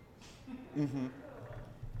 that's cool.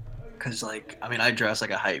 Cause like, I mean, I dress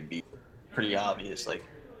like a hype beast. Pretty obvious. Like,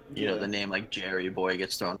 Yeah. the name like Jerry Boy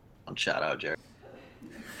gets thrown on. Shout out Jerry.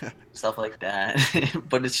 Stuff like that.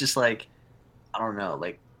 But it's just like, I don't know,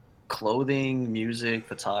 like clothing, music,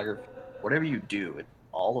 photography, whatever you do, it's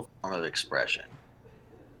all a form of expression.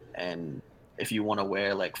 And if you want to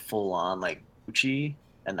wear like full on like Gucci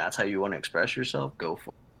and that's how you want to express yourself, go for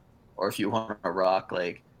it. Or if you want to rock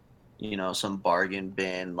like, some bargain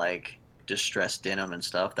bin like distressed denim and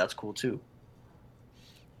stuff, that's cool too.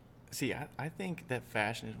 See, I think that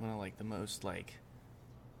fashion is one of like the most like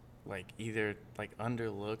either like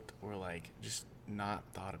underlooked or like just not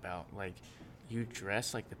thought about. Like you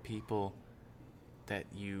dress like the people that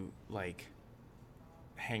you like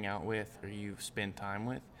hang out with or you spend time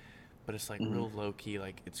with, but it's like Hmm. real low key,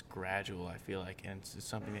 like it's gradual, I feel like, and it's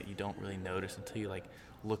something that you don't really notice until you like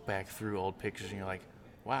look back through old pictures and you're like,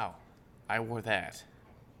 wow, I wore that.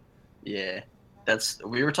 Yeah.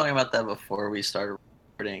 We were talking about that before we started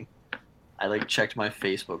recording. I like checked my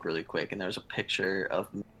Facebook really quick and there was a picture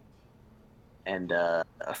of me and a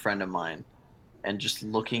friend of mine. And just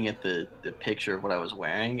looking at the picture of what I was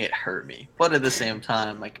wearing, it hurt me. But at the same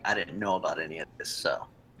time, like I didn't know about any of this, so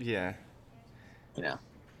Yeah. you know,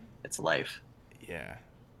 it's life. Yeah.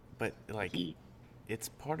 But like He, it's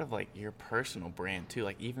part of like your personal brand too.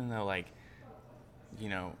 Like even though like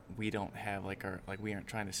we don't have like our like we aren't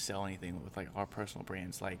trying to sell anything with like our personal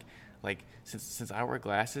brands. Like since I wear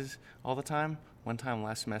glasses all the time, one time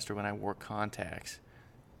last semester when I wore contacts,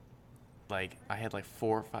 like I had like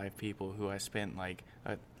 4 or 5 people who I spent like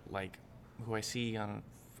who I see on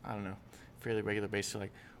I don't know fairly regular basis.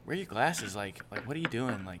 Like, where are your glasses? Like what are you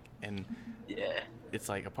doing? Like, and yeah, it's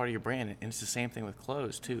like a part of your brand, and it's the same thing with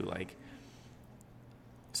clothes too. Like,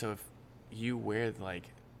 so if you wear like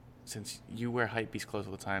since you wear hypebeast clothes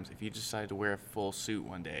all the times, if you decide to wear a full suit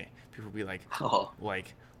one day, people will be oh,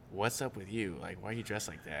 like, what's up with you? Like, why are you dressed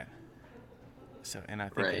like that? So, and I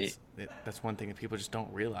think right. that's one thing that people just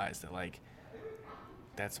don't realize that like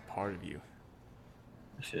that's a part of you.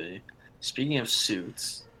 I feel you. Speaking of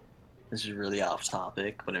suits, this is really off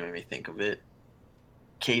topic, but it made me think of it.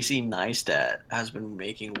 Casey Neistat has been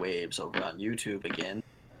making waves over on YouTube again.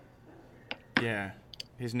 Yeah,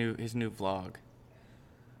 his new vlog.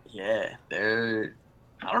 Yeah, they're.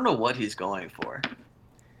 I don't know what he's going for.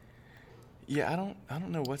 Yeah, I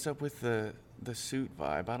don't know what's up with the suit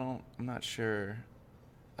vibe. I'm not sure.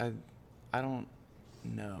 I I don't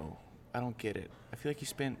know. I don't get it. I feel like he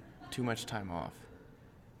spent too much time off.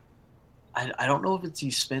 I don't know if it's he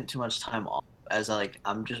spent too much time off, as like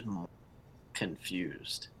I'm just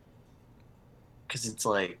confused because it's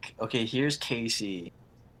like, okay, here's Casey,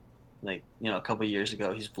 like a couple years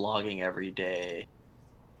ago, he's vlogging every day,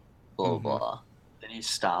 blah Mm-hmm. blah blah. Then he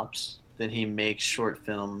stops. Then he makes short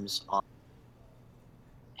films on.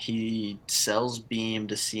 He sells Beam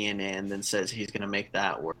to CNN, then says he's gonna make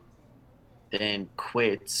that work. Then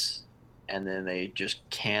quits, and then they just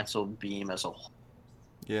canceled Beam as a whole.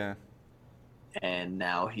 Yeah. And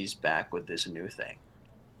now he's back with this new thing.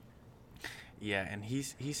 Yeah, and he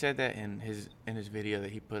said that in his video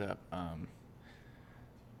that he put up. I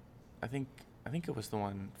think I think it was the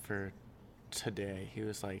one for today. He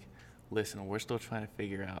was like, "Listen, we're still trying to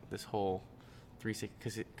figure out this whole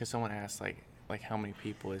 360." Because someone asked like how many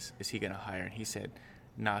people is he gonna hire, and he said,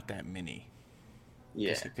 "Not that many."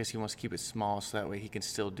 Yeah, Because he wants to keep it small so that way he can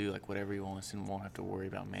still do like whatever he wants and won't have to worry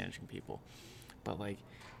about managing people. But like,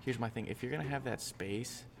 here's my thing: if you're gonna have that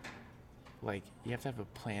space, like you have to have a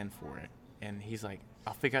plan for it. And he's like,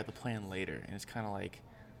 I'll figure out the plan later. And it's kind of like,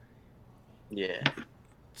 yeah.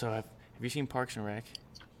 so have you seen Parks and Rec?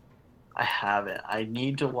 I haven't. I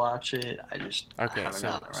need to watch it. I Okay, haven't gotten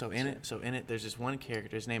around to it. so in it, there's this one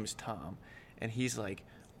character. His name is Tom, and he's like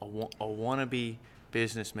a wannabe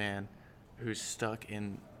businessman who's stuck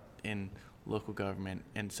in local government,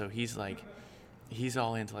 and so he's like he's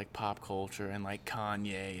all into like pop culture and like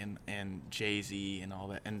Kanye and Jay-Z and all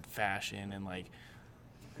that and fashion and like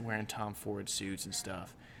wearing Tom Ford suits and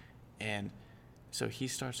stuff. And so he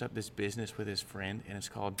starts up this business with his friend, and it's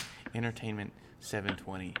called Entertainment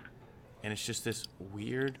 720. And it's just this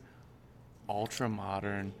weird, ultra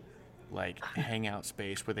modern, like hangout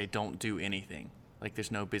space where they don't do anything. Like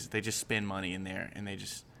there's no business. They just spend money in there, and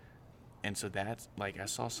and so that's like I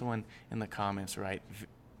saw someone in the comments write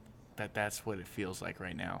that's what it feels like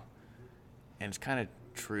right now, and it's kind of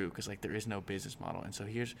true because like there is no business model, and so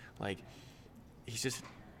here's like he just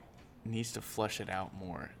needs to flush it out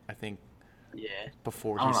more. I think Yeah.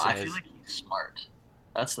 before I he don't know. I says feel like he's smart.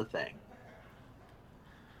 That's the thing.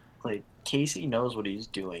 Like Casey knows what he's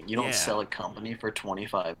doing. You don't yeah sell a company for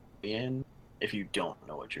 25 million if you don't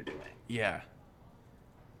know what you're doing. yeah,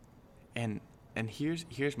 and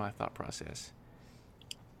here's my thought process.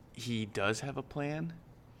 He does have a plan.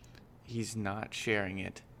 He's not sharing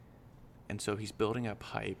it, and so he's building up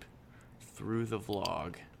hype through the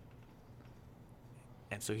vlog.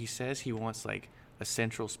 And so he says he wants like a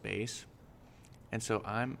central space, and so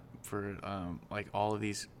I'm for like all of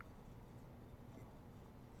these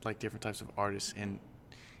like different types of artists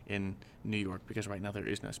in New York, because right now there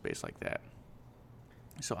is no space like that.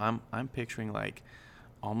 So I'm picturing like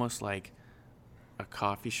almost like a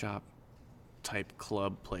coffee shop type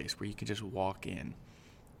club place where you can just walk in,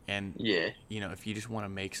 and Yeah. if you just want to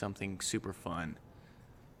make something super fun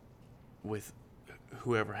with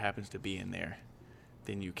whoever happens to be in there,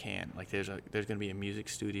 then you can. Like there's going to be a music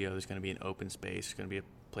studio, there's going to be an open space, there's going to be a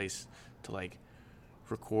place to like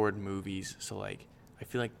record movies. So like I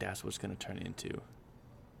feel like that's what it's going to turn into.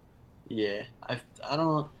 Yeah. I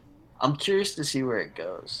don't. I'm curious to see where it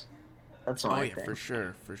goes. That's Oh my yeah, for thing.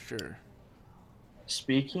 sure, for sure.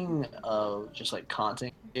 Speaking of just like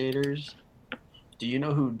content creators, do you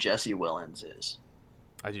know who Jesse Willens is?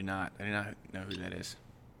 I do not know who that is.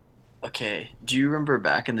 Okay. Do you remember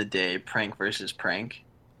back in the day, Prank versus Prank?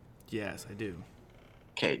 Yes, I do.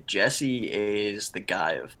 Okay, Jesse is the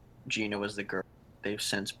guy of Gina was the girl. They've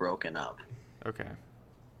since broken up. Okay.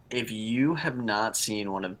 If you have not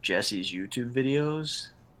seen one of Jesse's YouTube videos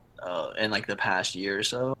in like the past year or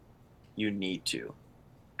so, you need to,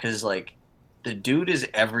 because like the dude is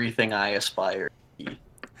everything I aspire to be,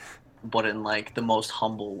 but in like the most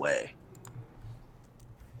humble way.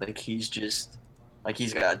 Like he's just like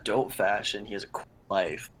he's got dope fashion, he has a cool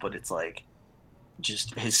life, but it's like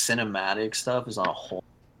just his cinematic stuff is on a whole.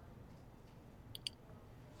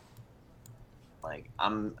 Like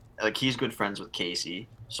I'm like he's good friends with Casey,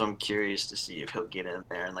 so I'm curious to see if he'll get in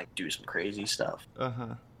there and like do some crazy stuff.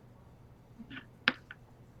 Uh-huh.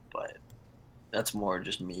 But that's more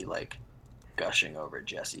just me like gushing over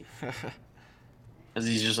Jesse because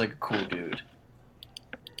he's just like a cool dude.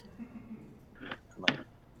 And, like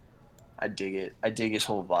I dig it. I dig his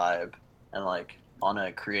whole vibe, and like on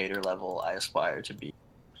a creator level, I aspire to be.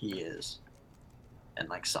 He is, in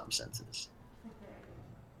like some senses.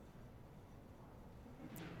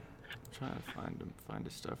 Trying to find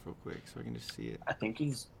his stuff real quick so I can just see it. I think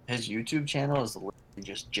his YouTube channel is literally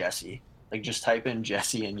just Jesse. Like just type in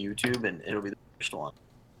Jesse in YouTube, and it'll be the first one.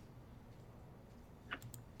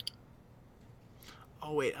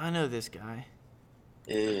 Oh wait, I know this guy.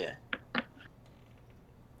 Yeah,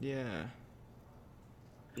 Yeah.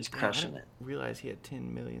 he's Damn, I crushing didn't it. realize he had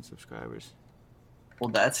 10 million subscribers. Well,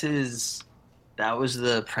 that's his. That was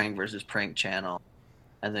the Prank versus Prank channel,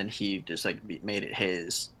 and then he just like made it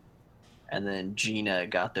his, and then Gina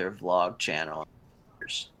got their vlog channel,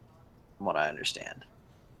 from what I understand.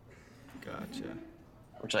 Gotcha.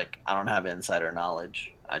 Which like I don't have insider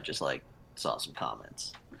knowledge. I just like saw some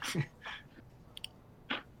comments.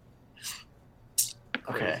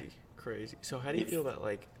 Okay. Crazy. So how do you feel about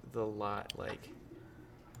like the lot like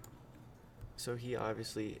so he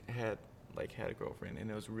obviously had a girlfriend and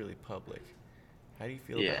it was really public. How do you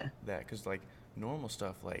feel Yeah. about that? Cuz like normal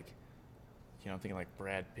stuff like I'm thinking like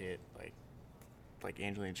Brad Pitt, like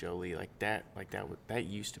Angelina Jolie, that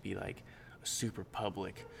used to be like a super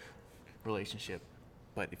public relationship.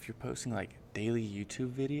 But if you're posting like daily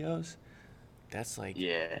YouTube videos, that's like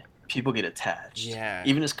Yeah. People get attached. Yeah.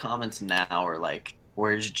 Even his comments now are like,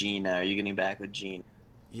 "Where's Gina? Are you getting back with Gina?"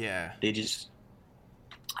 yeah. They just,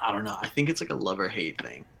 I don't know. I think it's like a love or hate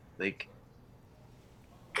thing. Like,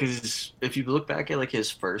 because if you look back at like his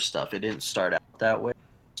first stuff, it didn't start out that way. It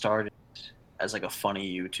started as like a funny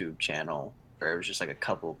YouTube channel where it was just like a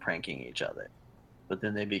couple pranking each other. But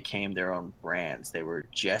then they became their own brands. They were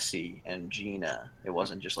Jesse and Gina. It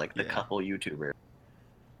wasn't just like the Yeah. couple YouTuber.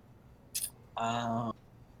 Um,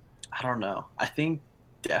 I don't know. I think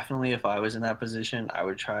definitely if I was in that position, I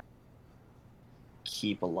would try to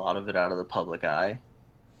keep a lot of it out of the public eye.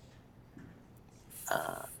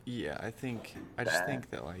 Uh, Yeah, I just that think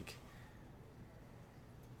that like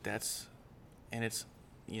that's and it's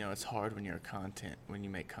it's hard when you're when you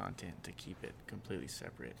make content to keep it completely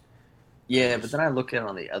separate. I Yeah, but just then I look at it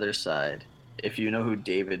on the other side. If you know who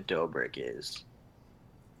David Dobrik is,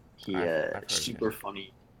 he I've heard of him.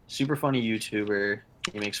 super funny YouTuber.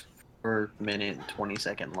 He makes 4 minute and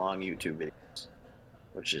 20-second long YouTube videos,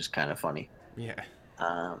 which is kind of funny. Yeah.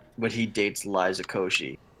 But he dates Liza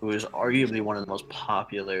Koshy, who is arguably one of the most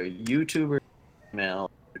popular male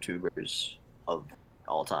YouTubers of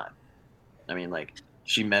all time. I mean, like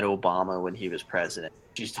she met Obama when he was president.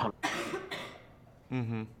 She's done,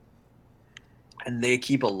 Mhm. and they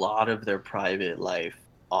keep a lot of their private life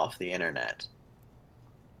off the internet.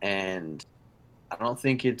 And I don't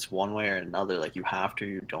think it's one way or another. Like you have to,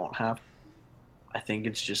 you don't have to. I think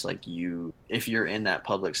it's just like you, if you're in that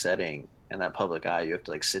public setting and that public eye, you have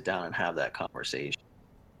to like sit down and have that conversation.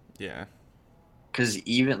 Yeah. Because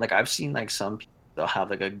even like I've seen like some people, they'll have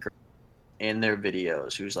like a girl in their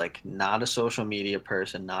videos who's like not a social media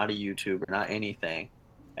person, not a YouTuber, not anything,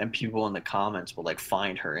 and people in the comments will like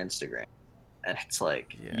find her Instagram, and it's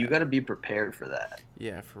like you Yeah. got to be prepared for that.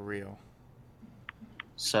 Yeah, for real.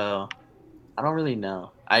 So I don't really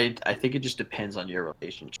know. I think it just depends on your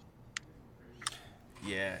relationship.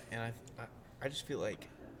 Yeah, and I just feel like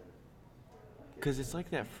cuz it's like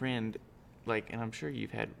that friend and I'm sure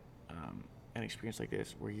you've had an experience like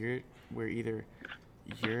this where either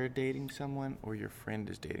you're dating someone or your friend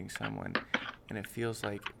is dating someone and it feels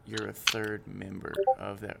like you're a third member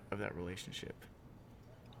of that relationship.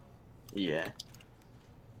 Yeah,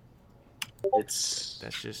 it's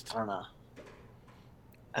That's just I don't know.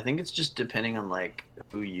 I think it's just depending on like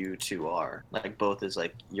who you two are, like both as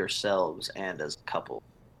like yourselves and as a couple.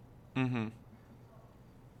 mhm.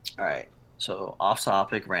 All right. So off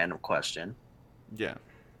topic, random question. Yeah.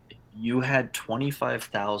 You had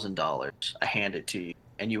 $25,000. I hand it to you,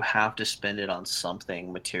 and you have to spend it on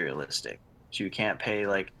something materialistic. So you can't pay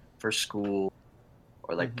like for school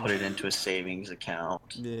or like Mhm. put it into a savings account.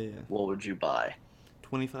 Yeah, yeah. What would you buy?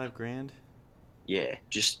 25 grand? Yeah,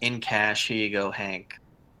 just in cash. Here you go, Hank.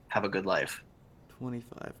 Have a good life.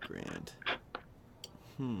 25 grand.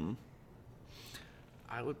 Hmm.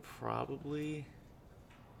 I would probably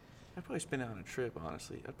I'd probably spend it on a trip,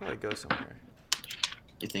 honestly. I'd probably go somewhere.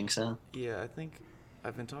 You think so? Yeah, I think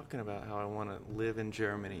I've been talking about how I want to live in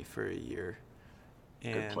Germany for a year.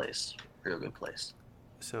 Good And place. Real good place.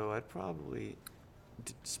 so I'd probably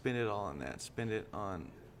spend it all on that. Spend it on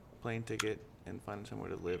plane ticket and find somewhere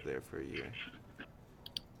to live there for a year.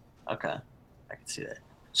 Okay, I can see that.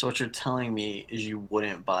 So what you're telling me is you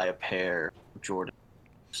wouldn't buy a pair of Jordans.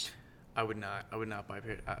 I would not. I would not buy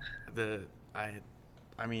pair. The I,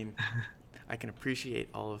 I mean, I can appreciate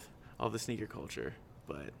all the sneaker culture,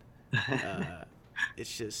 but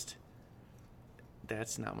it's just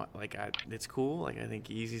that's not my like. It's cool. Like I think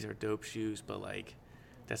Yeezys are dope shoes, but like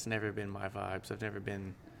that's never been my vibes. I've never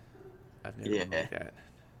been Yeah. like that.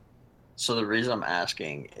 So the reason I'm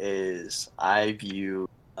asking is I view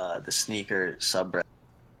the sneaker subreddit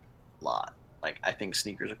a lot. Like I think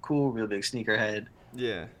sneakers are cool, real big sneakerhead.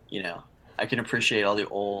 Yeah. You know, I can appreciate all the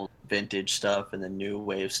old vintage stuff and the new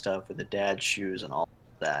wave stuff with the dad shoes and all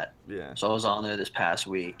that. Yeah. So I was on there this past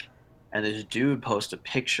week, and this dude posted a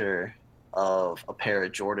picture of a pair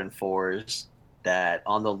of Jordan 4s that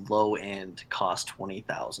on the low end cost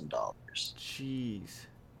 $20,000. Jeez.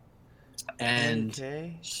 And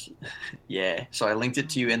 20K? yeah, so I linked it Oh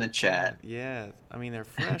to you in my the chat. god. Yeah. I mean, they're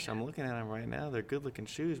fresh. I'm looking at them right now. They're good looking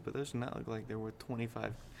shoes, but those do not look like they're worth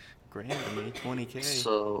 25 grand to me. 20K.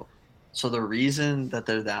 So, so the reason that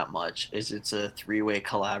they're that much is it's a three-way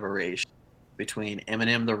collaboration between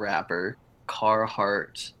Eminem the rapper,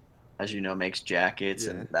 Carhartt, as you know, makes jackets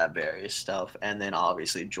Yeah. and that various stuff, and then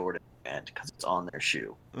obviously Jordan Brand because it's on their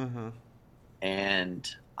shoe. Uh huh. And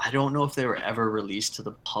I don't know if they were ever released to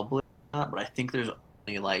the public or not, but I think there's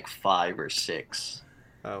only like five or six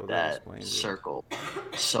Oh, that that explains it. circle.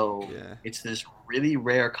 So Yeah. it's this really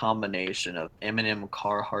rare combination of Eminem,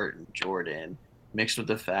 Carhartt, and Jordan mixed with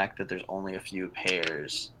the fact that there's only a few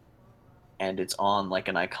pairs and it's on like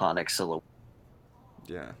an iconic silhouette.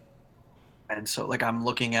 Yeah. And so like I'm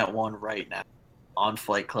looking at one right now on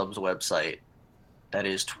Flight Club's website that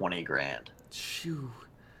is 20 grand. Phew.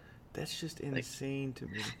 That's just Like insane to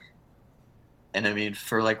me. and I mean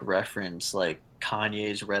for like reference, like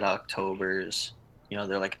Kanye's Red Octobers,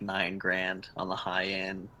 they're like 9 grand on the high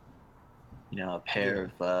end. A pair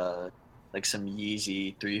Yeah. of like some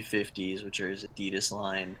Yeezy 350s, which are his Adidas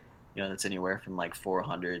line. You know, that's anywhere from like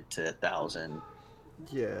 400 to 1,000.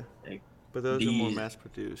 Yeah, Like but those are more these, mass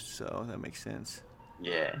produced, so that makes sense.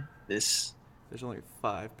 yeah, this There's only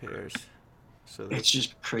 5 pairs, so it's that's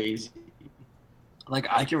just crazy. Like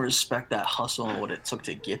I can respect that hustle and what it took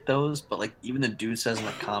to get those, but like even the dude says in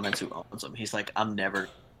the comments who owns them, he's like, I'm never.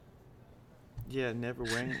 yeah, never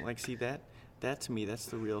wearing them. Like, see that to me, that's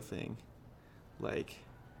the real thing. Like,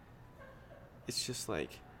 it's just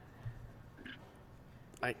like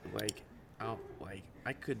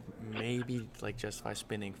I could maybe like justify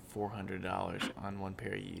spending $400 on one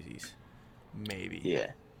pair of Yeezys, maybe,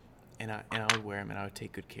 Yeah. and I would wear them and I would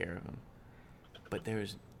take good care of them. But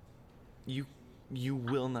there's you you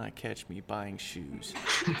will not catch me buying shoes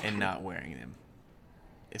and not wearing them.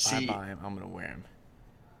 If I See, buy them, I'm gonna wear them.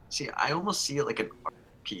 I almost see it like an art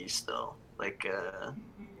piece though. Like,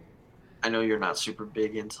 I know you're not super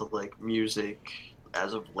big into like music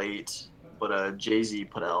as of late, but Jay-Z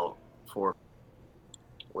put out four,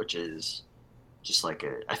 which is just like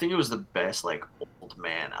I think it was the best like old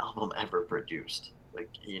man album ever produced. Like,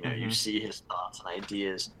 you know, you Mm-hmm. see his thoughts and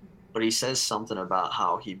ideas, but he says something about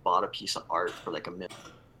how he bought a piece of art for like $1 million,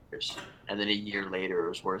 and then a year later it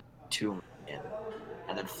was worth 2 million,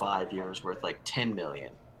 and then 5 years worth like 10 million,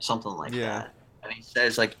 something like Yeah. that. And he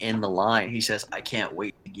says like in the line, he says, "I can't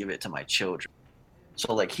wait to give it to my children."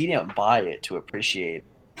 So like he didn't buy it to appreciate it.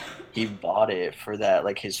 He bought it for that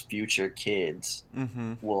like his future kids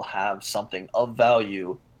Mm-hmm. will have something of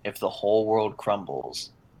value if the whole world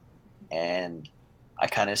crumbles. And I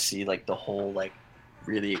kind of see like the whole like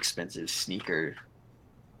really expensive sneaker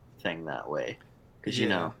thing that way. Cuz you Yeah.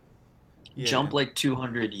 know, Yeah. jump like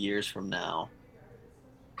 200 years from now,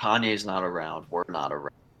 Kanye's not around, we're not around.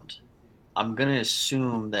 I'm going to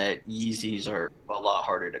assume that Yeezys are a lot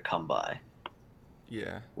harder to come by,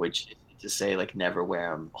 Yeah. which is to say like never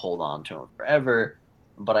wear them, hold on to them forever,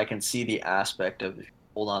 but I can see the aspect of if you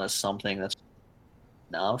hold on to something that's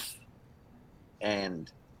enough,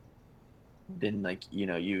 and then like you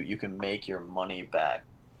know you can make your money back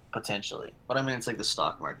potentially. But I mean it's like the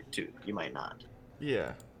stock market too. You might not.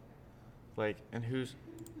 Yeah. Like, and who's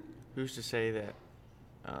to say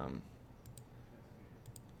um,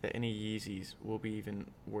 that any Yeezys will be even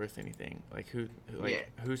worth anything? Like, Yeah,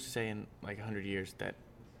 who's to say in like 100 years that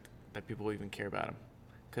people will even care about them?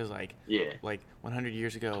 Because yeah, like 100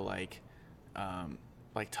 years ago, um,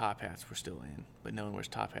 like top hats were still in, but no one wears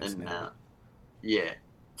top hats and now. yeah.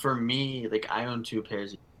 For me, like I own two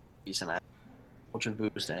pairs of Yeezys and I have Ultra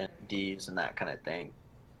Boost and D's and that kind of thing.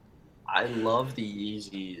 I love the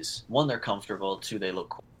Yeezys. One, they're comfortable. Two, they look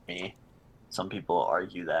cool to me. Some people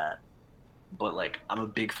argue that, but like I'm a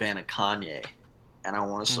big fan of Kanye, and I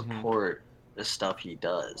want to Mm-hmm. support the stuff he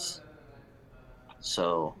does.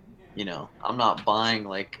 So, you know, I'm not buying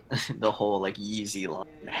like the whole like Yeezy line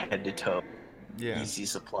head to toe, Yeah. Yeezy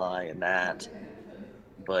supply and that,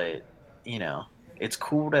 but you know, it's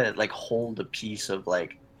cool to like hold a piece of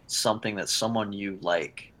like something that someone you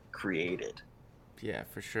like created. Yeah,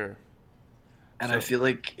 for sure. And I So, feel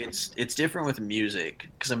like it's different with music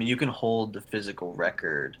because I mean you can hold the physical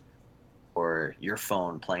record or your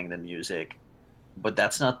phone playing the music, but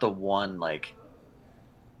that's not the one like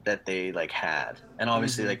that they like had. And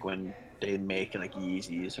obviously mm-hmm. like when they make like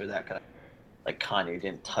Yeezys or that kind of like Kanye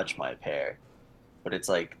didn't touch my pair, but it's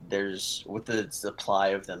like there's with the supply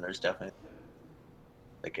of them, there's definitely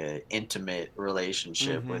like a intimate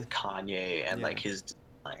relationship Mm-hmm. with Kanye and Yeah. like his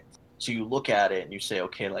designs. So you look at it and you say,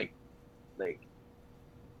 okay, like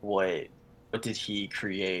what what did he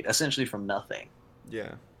create essentially from nothing?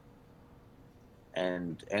 Yeah.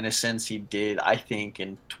 And in a sense, he did. I think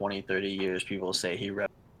in 20, 30 years, people say he rep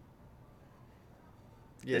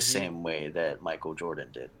Yeah, the same way that Michael Jordan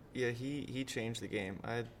did. he changed the game.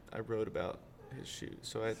 I wrote about his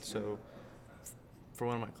shoes. So for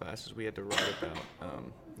one of my classes, we had to write about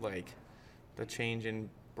like the change in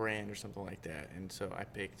brand or something like that. And so I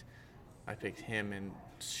picked him and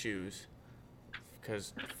shoes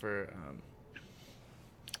because for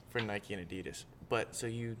Nike and Adidas. But so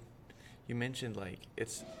you mentioned like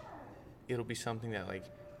it'll be something that like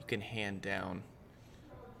you can hand down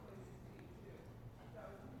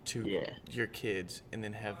to Yeah, your kids and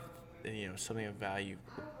then have something of value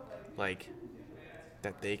like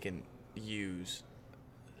that they can use.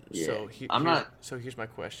 yeah. So I'm not. here's my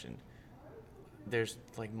question. There's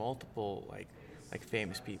like multiple like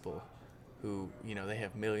famous people who they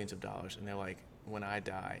have millions of dollars and they're like, when I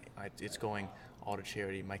die, it's going all to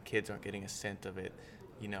charity. My kids aren't getting a cent of it.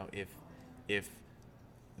 If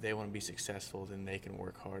they want to be successful, then they can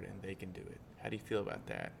work hard and they can do it. How do you feel about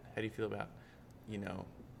that? How do you feel about you know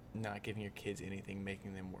not giving your kids anything,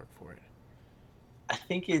 making them work for it? I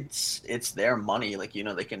think it's their money. Like, you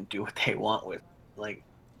know, they can do what they want with. Like,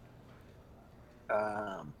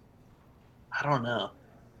 um, I don't know,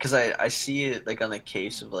 because I see it like on the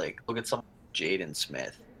case of like, look at someone like Jaden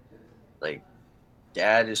Smith. Like,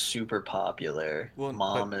 dad is super popular. Well, but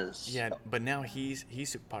Mom is, yeah, but now he's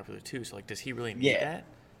super popular too. So like, does he really need yeah. that?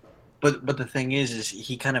 But the thing is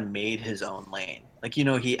he kind of made his own lane. Like, you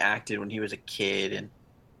know, he acted when he was a kid, and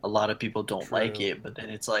a lot of people don't like True. it. But then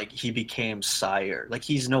it's like he became Sire. Like,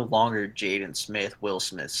 he's no longer Jaden Smith, Will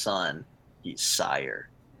Smith's son. He's Sire.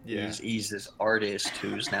 Yeah. He's this artist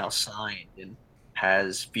who's now signed and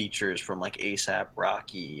has features from like ASAP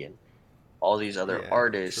Rocky and all these other Yeah.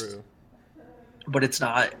 artists. True. But it's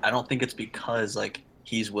not. I don't think it's because like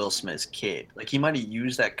he's Will Smith's kid. Like, he might have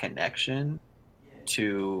used that connection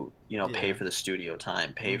to, you know, pay Yeah. for the studio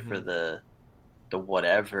time, pay for Mm-hmm. the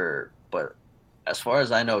whatever. But as far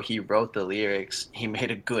as I know, he wrote the lyrics, he made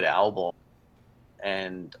a good album,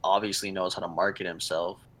 and obviously knows how to market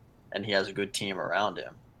himself, and he has a good team around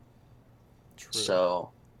him. True.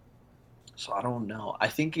 So I don't know. I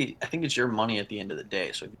think it's your money at the end of the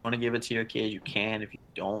day. So if you want to give it to your kid, you can. If you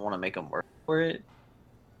don't want to make them work for it,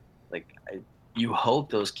 like, you hope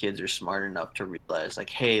those kids are smart enough to realize, like,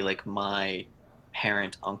 hey, like, my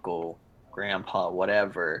parent, uncle, grandpa,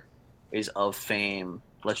 whatever, is of fame.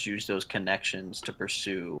 Let's use those connections to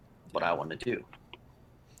pursue what I Yeah. want to do.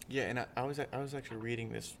 Yeah, and I was actually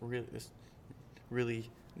reading this really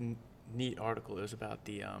n- neat article. It was about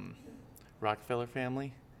the Rockefeller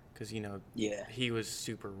family, because Yeah, he was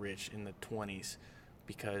super rich in the 20s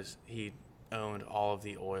because he owned all of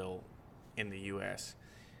the oil in the U.S.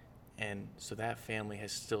 And so that family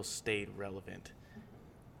has still stayed relevant.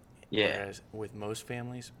 yeah, Whereas with most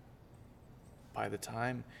families, by the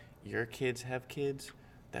time your kids have kids,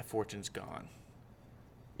 that fortune's gone,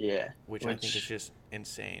 yeah. which I think is Which, just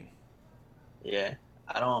insane. yeah,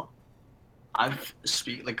 I don't. I've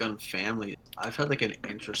speak like on family. I've had like an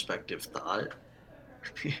introspective thought,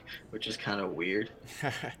 which is kind of weird.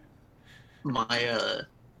 My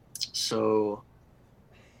so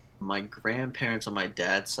my grandparents on my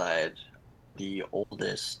dad's side, the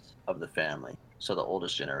oldest of the family, so the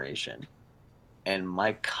oldest generation. And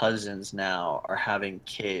my cousins now are having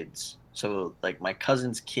kids. So like my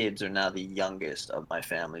cousins' kids are now the youngest of my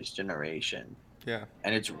family's generation. Yeah.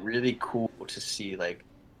 And it's really cool to see like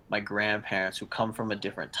my grandparents who come from a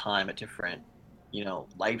different time, a different, you know,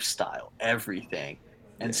 lifestyle, everything,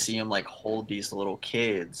 and Yeah. see them like hold these little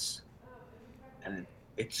kids. And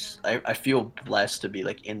I feel blessed to be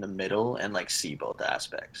like in the middle and like see both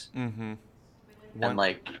aspects. Mm-hmm. And One.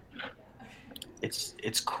 like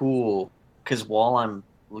it's cool because while I'm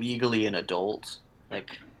legally an adult,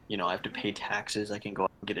 like, you know, I have to pay taxes, I can go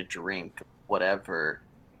out and get a drink, whatever.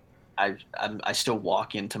 I still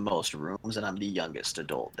walk into most rooms and I'm the youngest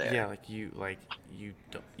adult Yeah, there. you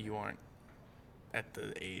don't, you aren't at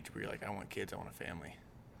the age where you're like, I want kids, I want a family.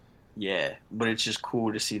 Yeah, but it's just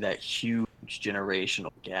cool to see that huge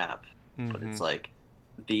generational gap. But Mm-hmm. it's like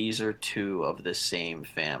these are two of the same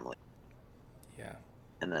family. Yeah.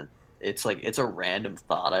 And then it's like it's a random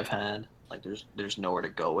thought I've had. Like, there's nowhere to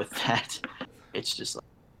go with that. It's just like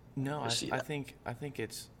No, to see that. I think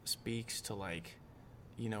it speaks to like,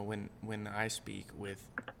 when I speak with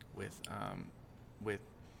with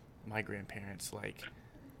my grandparents, like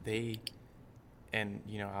they and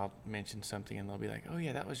I'll mention something and they'll be like, oh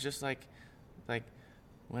yeah, that was just like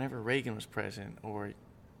whenever Reagan was president, or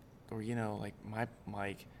like my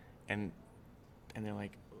Mike, and they're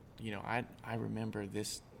like, I remember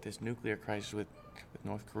this nuclear crisis with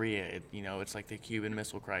North Korea. It's like the Cuban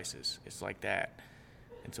Missile Crisis. It's like that.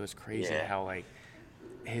 And so it's crazy Yeah, how like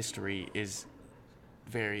history is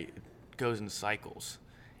very goes in cycles,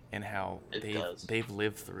 and how it does. they've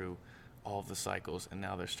lived through all of the cycles, and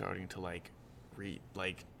now they're starting to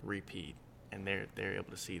repeat, and they're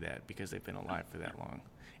able to see that because they've been alive for that long.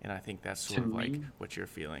 And I think that's To sort of like me, what you're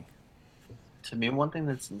feeling. one thing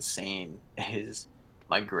that's insane is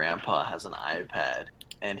my grandpa has an iPad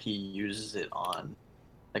and he uses it on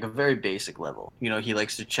like a very basic level. You know, he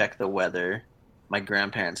likes to check the weather. My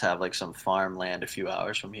grandparents have like some farmland a few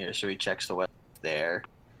hours from here, so he checks the weather there.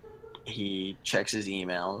 He checks his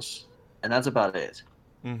emails, and that's about it,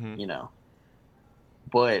 Mm-hmm. you know.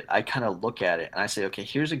 But I kind of look at it and I say, okay,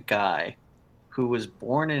 here's a guy who was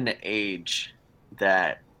born in an age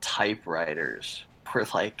that typewriters were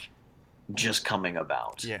like just coming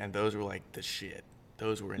about. Yeah, and those were like the shit.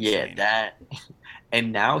 Those were Yeah, insane. that.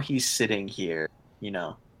 And now he's sitting here, you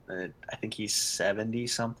know, I think he's 70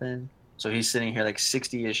 something. So he's sitting here like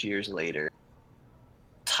 60-ish years later,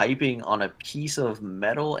 typing on a piece of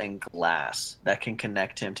metal and glass that can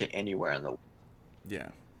connect him to anywhere in the world. Yeah,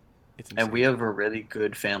 it's And we insane. have a really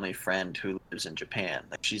good family friend who lives in Japan.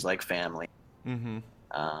 Like she's like family. Mm-hmm.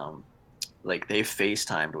 Um, like they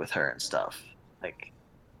FaceTimed with her and stuff. Like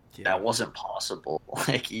Yeah. that wasn't possible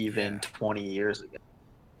like even Yeah. 20 years ago.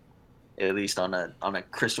 At least on a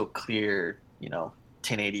crystal clear,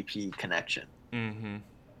 1080p connection. Mm-hmm.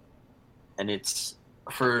 And it's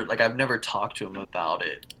for like I've never talked to him about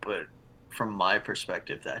it, but from my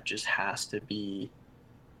perspective, that just has to be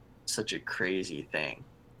such a crazy thing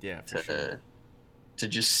Yeah, for sure. to to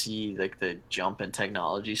just see like the jump in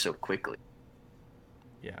technology so quickly.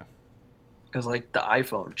 Yeah. Because like the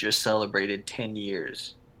iPhone just celebrated 10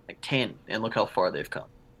 years, like 10, and look how far they've come,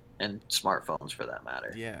 and smartphones for that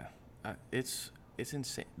matter. Yeah. It's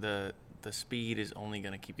insane. The speed is only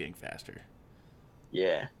gonna keep getting faster.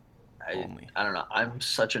 Yeah, I Only. I don't know. I'm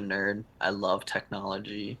such a nerd. I love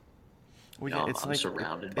technology. Well, yeah, I'm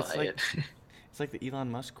surrounded by it. it's like the Elon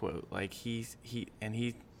Musk quote. Like he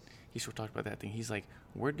sort of talked about that thing. He's like,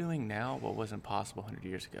 we're doing now what wasn't possible 100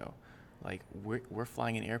 years ago. Like we're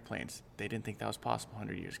flying in airplanes. They didn't think that was possible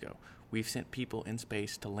 100 years ago. We've sent people in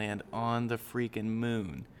space to land on the freaking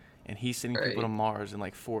moon, and he's sending people to Right? Mars in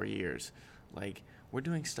like 4 years. Like we're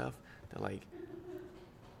doing stuff that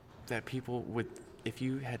that people would, if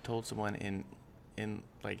you had told someone in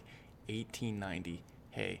like 1890,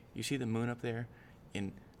 hey, you see the moon up there,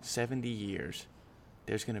 in 70 years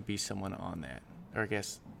there's going to be someone on that, or I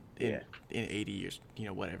guess in Yeah, 80 years,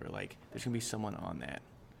 whatever, like there's going to be someone on that,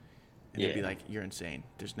 and they'd be yeah. like, you're insane,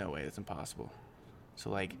 there's no way, that's impossible. So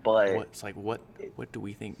like But what's like what it, what do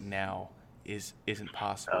we think now isn't oh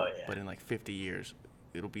possible, yeah, but in like 50 years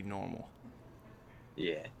it'll be normal.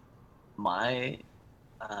 yeah. My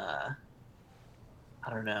uh I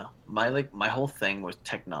don't know. My whole thing with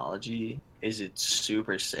technology is it's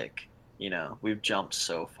super sick. We've jumped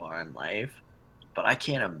so far in life, but I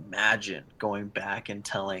can't imagine going back and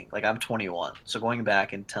telling, like I'm 21, so going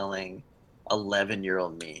back and telling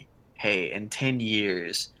 11-year-old me, "Hey, in 10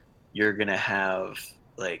 years you're going to have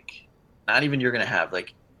like not even you're going to have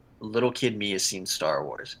like little kid me has seen Star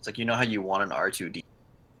Wars. It's like how you want an R2D. It's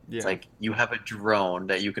Yeah. like you have a drone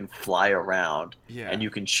that you can fly around and Yeah. you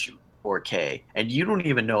can shoot 4K, and you don't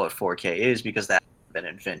even know what 4K is because that hasn't been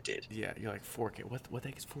invented. Yeah, you're like 4K. What the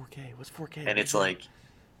heck is 4K? What's 4K? And What is that?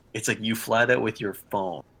 it's like you fly that with your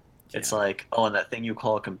phone. It's Yeah. like, oh, and that thing you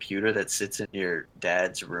call a computer that sits in your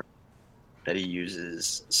dad's room that he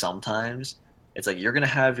uses sometimes. It's like you're gonna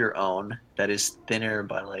have your own that is thinner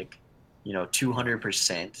by like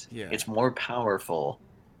 200%. Yeah. It's more powerful,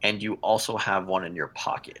 and you also have one in your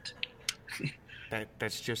pocket.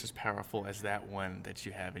 That's just as powerful as that one that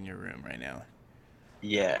you have in your room right now.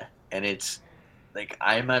 Yeah, and it's like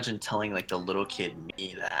I imagine telling like the little kid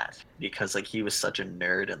me that because like he was such a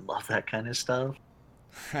nerd and loved that kind of stuff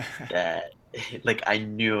that like I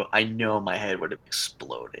know my head would have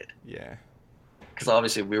exploded Yeah. because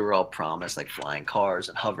obviously we were all promised like flying cars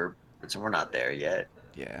and hoverboards and we're not there yet.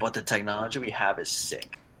 Yeah. But the technology we have is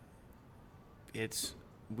sick. It's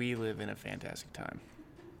we live in a fantastic time.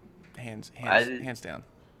 Hands hands I hands down.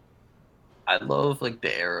 I love like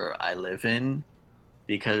the era I live in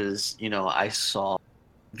because I saw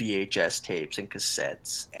VHS tapes and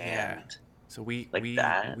cassettes Yeah. and So we like we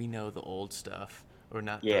that. we know the old stuff, or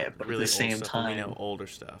not the Yeah, but at the really old same stuff, but we know time, older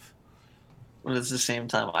stuff. but at the same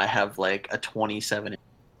time, I have like a 27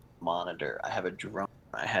 monitor. I have a drone.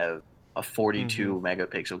 I have a Mm-hmm. 42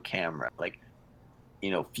 megapixel camera. Like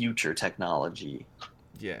future technology,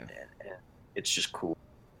 Yeah. and it's just cool.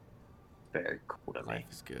 Very cool to Life me.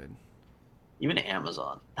 is good. Even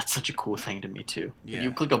Amazon, that's such a cool thing to me too. Like you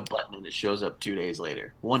Yeah. click a button and it shows up 2 days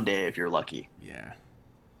later. One day if you're lucky, Yeah.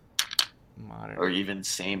 Modern. or even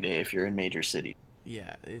same day if you're in major city.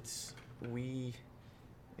 Yeah. We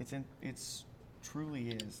it's truly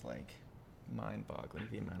is like mind-boggling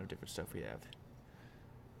the amount of different stuff we have.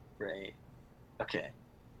 Right. Okay.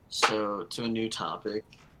 So to a new topic.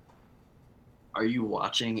 Are you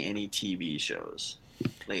watching any TV shows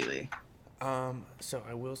lately? So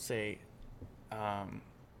I will say, um,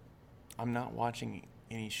 I'm not watching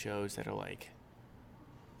any shows that are like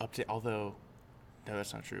up to, although, no,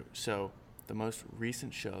 that's not true. So the most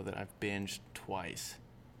recent show that I've binged twice,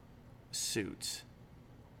 Suits.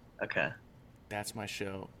 Okay. That's my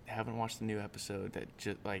show. Haven't watched the new episode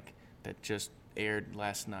that just aired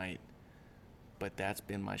last night, but that's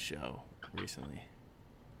been my show recently.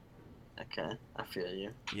 Okay. I feel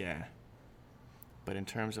you. Yeah. But in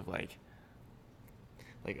terms of like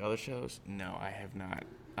other shows, no, I have not.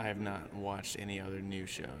 I have not watched any other new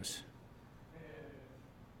shows.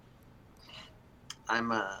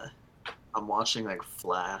 I'm uh I'm watching like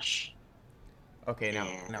Flash Okay, now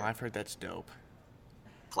and I've heard that's dope.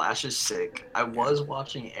 Flash is sick. I was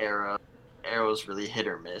watching Arrow. Arrow's really hit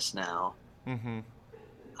or miss now. Mm-hmm.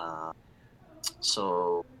 Uh,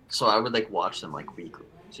 so I would like watch them like weekly.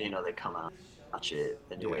 So they come out, watch it,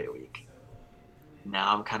 then you Yeah. wait a week.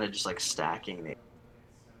 Now I'm kind of just like stacking it.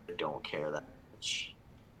 I don't care that much.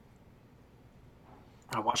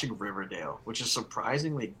 I'm watching Riverdale, which is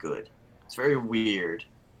surprisingly good. It's very weird,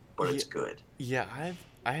 but it's good. Yeah,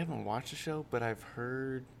 I haven't watched the show, but I've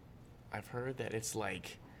heard that it's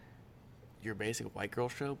like your basic white girl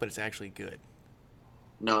show, but it's actually good.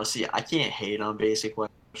 No, see, I can't hate on basic white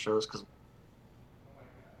shows because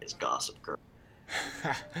it's Gossip Girl.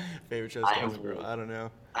 Favorite show's I have Gossip Girl. I don't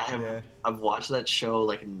know. I have Yeah. I've watched that show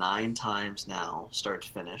like 9 times now, start to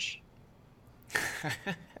finish.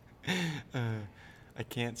 I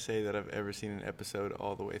can't say that I've ever seen an episode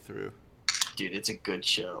all the way through. Dude, it's a good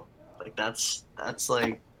show. Like that's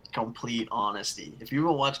like complete honesty. If you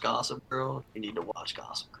ever watch Gossip Girl, you need to watch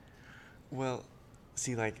Gossip Girl. Well,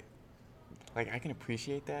 see, like I can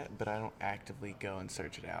appreciate that, but I don't actively go and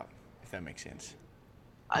search it out, if that makes sense.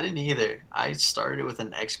 I didn't either. I started with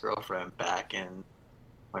an ex-girlfriend back in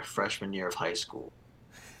my freshman year of high school,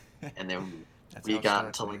 and then That's we how it got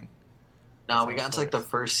starts, into like man. no, That's we how it got into like the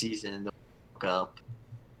starts. first season, and then we broke up,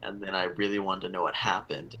 and then I really wanted to know what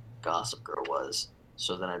happened. Gossip Girl was,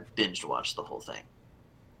 so then I binged watched the whole thing.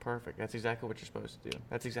 Perfect. That's exactly what you're supposed to do.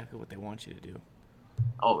 That's exactly what they want you to do.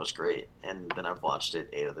 Oh, it was great, and then I've watched it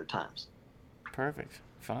 8 other times. Perfect.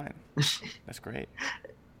 Fine. That's great.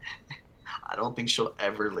 I don't think she'll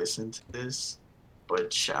ever listen to this,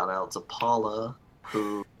 but shout out to Paula,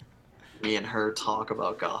 who me and her talk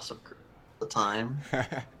about Gossip Girl all the time.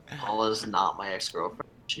 Paula's not my ex-girlfriend.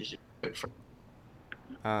 She's a good friend.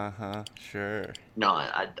 Uh-huh. Sure. No,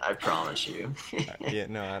 I promise you. Yeah,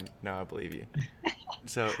 no, I believe you.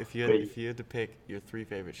 So But if you had to pick your three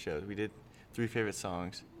favorite shows, we did three favorite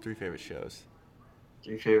songs, three favorite shows.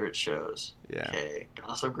 3 favorite shows. Yeah. Okay,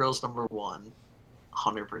 Gossip Girl's number 1,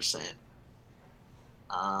 100%.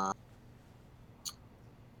 Uh,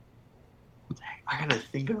 I gotta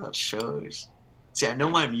think about shows. See, I know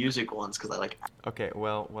my music ones because I like Okay,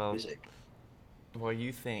 well, music. while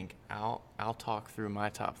you think, I'll talk through my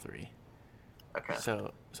top three. Okay.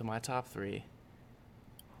 So my top three,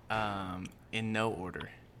 in no order: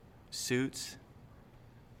 Suits,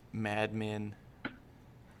 Mad Men,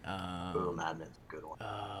 Ooh, Mad Men's a good one.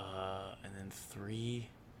 and then three.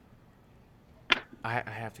 I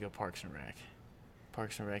have to go Parks and Rec.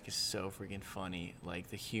 Parks and Rec is so freaking funny. Like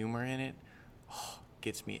the humor in it,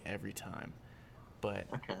 gets me every time. But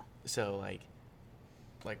Okay. so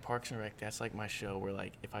like Parks and Rec, that's like my show where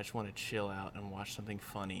like if I just want to chill out and watch something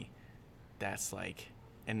funny, that's like,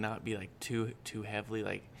 and not be like too heavily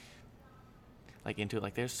like into it.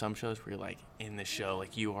 Like there's some shows where you're like in the show,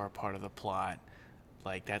 like you are a part of the plot.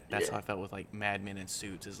 Like that's Yeah. how I felt with like Mad Men and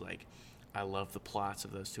Suits. Is like I love the plots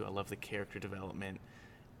of those two. I love the character development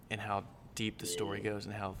and how deep the story Yeah. goes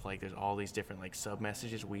and how like there's all these different like sub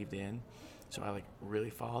messages weaved in. So I like really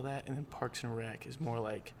follow that. And then Parks and Rec is more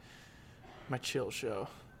like my chill show.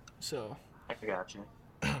 So I got you.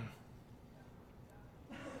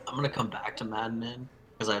 I'm gonna come back to Mad Men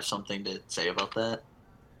because I have something to say about that.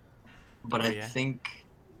 But Oh, I yeah? think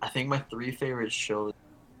my 3 favorite shows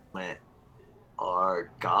are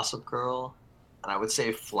Gossip Girl, and I would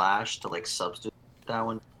say Flash to like substitute that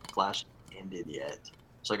one. Flash ended yet,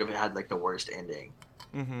 so like if it had like the worst ending,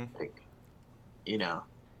 mm-hmm. like you know,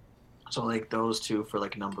 so like those two for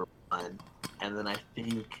like number 1, and then I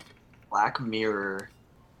think Black Mirror,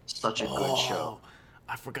 such a good show.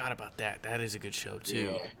 I forgot about that. That is a good show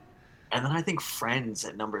too. Yeah. And then I think Friends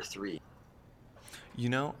at number 3. You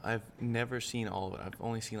know, I've never seen all of it. I've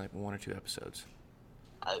only seen like 1 or 2 episodes.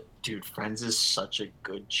 Dude, Friends is such a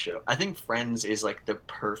good show. I think Friends is like the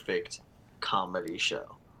perfect comedy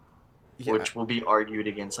show, Yeah, which will be argued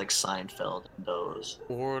against like Seinfeld and those.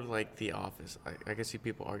 or like The Office. I can see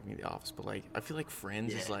people arguing The Office, but like I feel like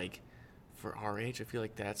Friends is Yeah. like, for our age, I feel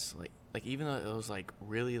like that's like even though it was like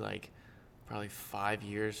really like probably 5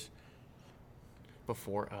 years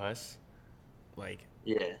before us, like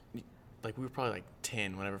Yeah. like we were probably like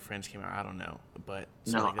 10 whenever Friends came out. I don't know, but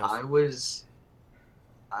so No, like that was,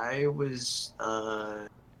 I was, or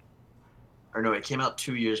no, it came out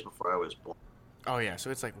 2 years before I was born. oh yeah, so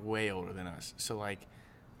it's like way older than us. So like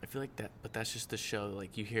I feel like that, but that's just the show.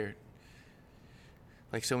 Like you hear,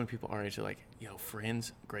 like so many people our age are like, "Yo,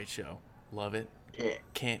 Friends, great show, love it, Yeah,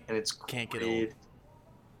 can't and it's get old." great.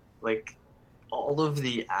 Like all of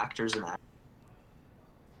the actors and actors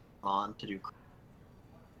on to do,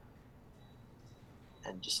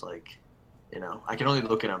 and just like, I can only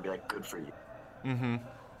look at them and be like, good for you. Mm-hmm.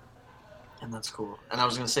 And that's cool. And I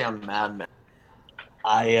was gonna say on Mad Men,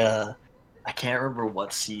 I can't remember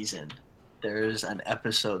what season. There's an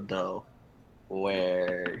episode though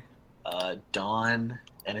where Don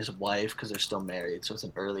and his wife, because they're still married, so it's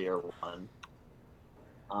an earlier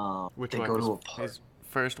one. Which They wife go was to a park. his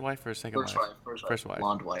first wife or second First wife? wife, first wife, First wife.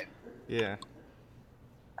 blonde wife. Yeah.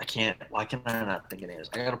 I can't. Why can I not think of names?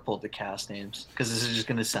 I gotta pull up the cast names because this is just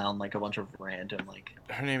gonna sound like a bunch of random like.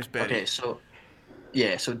 Her name's Betty. Okay, so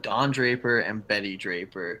yeah, so Don Draper and Betty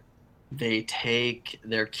Draper, they take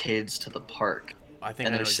their kids to the park, I think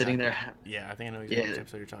and I they're know sitting exactly. there. Yeah, I think I know exactly Yeah, which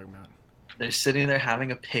episode you're talking about. they're sitting there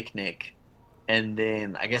having a picnic, and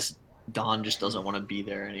then I guess Don just doesn't want to be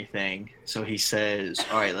there or anything, so he says,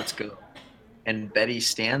 "All right, let's go." And Betty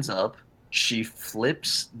stands up. She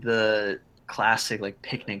flips the classic like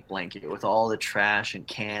picnic blanket with all the trash and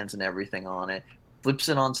cans and everything on it, flips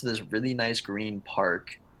it onto this really nice green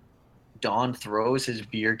park. Don throws his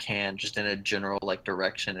beer can just in a general like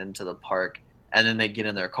direction into the park, and then they get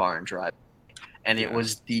in their car and drive. And it Yeah.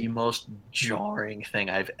 was the most jarring thing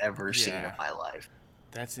I've ever seen in Yeah. my life.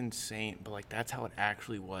 That's insane, but like that's how it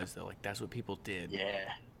actually was though. Like that's what people did.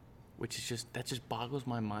 Yeah. Which is just that just boggles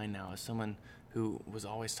my mind now as someone who was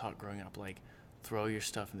always taught growing up like throw your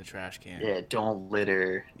stuff in the trash can. Yeah, don't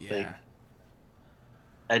litter. Yeah.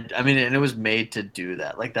 I mean, and it was made to do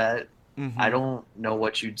that. Like that. Mm-hmm. I don't know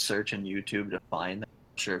what you'd search in YouTube to find that.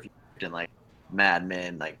 I'm sure if you looked in like Mad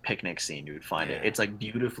Men, like picnic scene, you would find it. Yeah. It's like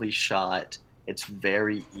beautifully shot. It's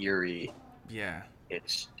very eerie. Yeah.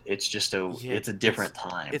 It's just a Yeah, it's a different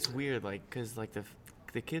time. It's weird, like, cause like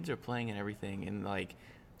the kids are playing and everything, and like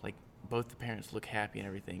both the parents look happy and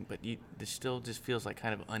everything, but it still just feels like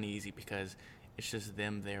kind of uneasy because it's just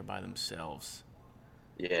them there by themselves,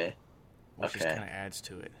 Yeah. which just Okay. kind of adds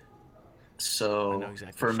to it. I So know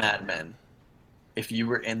exactly for what you're Mad talking about. Men, if you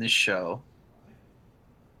were in the show,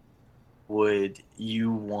 would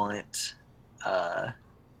you want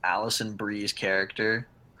Allison Brie's character,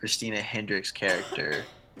 Christina Hendricks' character,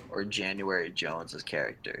 or January Jones's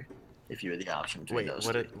character? If you had the option between Wait, those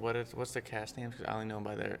three. what's their cast names? Because I only know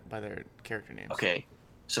them by their character names. Okay,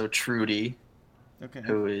 so Trudy, Okay.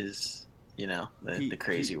 who is the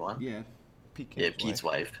crazy one. Yeah. Pete Yeah, Pete's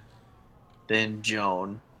wife. Then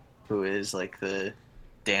Joan, who is like the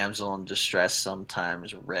damsel in distress,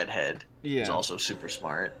 sometimes redhead. Yeah. Is also super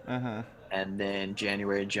smart. Uh-huh. And then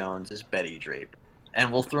January Jones is Betty Draper.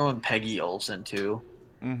 And we'll throw in Peggy Olsen too,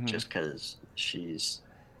 Mm-hmm. just because she's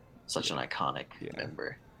such an iconic Yeah.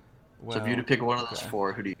 member. Well, So if you had to pick one of those okay.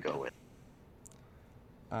 four, who do you go with?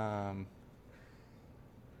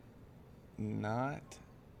 Not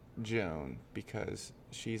Joan, because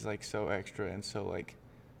she's like so extra and so like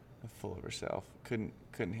full of herself. Couldn't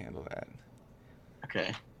handle that.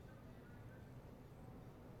 Okay.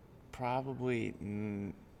 Probably,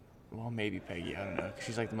 well, maybe Peggy. I don't know. 'Cause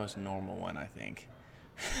she's like the most normal one, I think.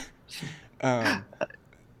 Feel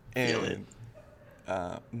it.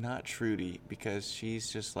 And not Trudy, because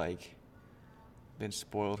she's just like been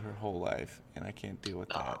spoiled her whole life, and I can't deal with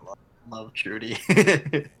that. Oh, love Trudy.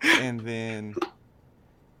 And then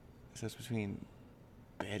so it's between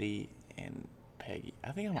Betty and Peggy.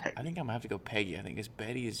 I think I'm gonna have to go Peggy. I think because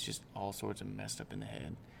Betty is just all sorts of messed up in the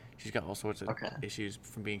head. She's got all sorts of Okay. issues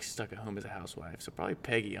from being stuck at home as a housewife. So probably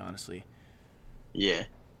Peggy, honestly, Yeah.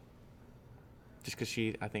 just because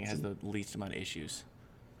she I think has the least amount of issues.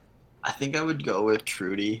 I think I would go with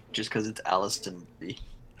Trudy just because it's Allison Brie.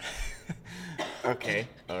 Okay,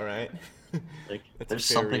 all right. Like, That's a there's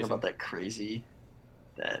fair something reason. about that crazy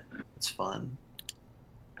that it's fun.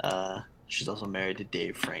 She's also married to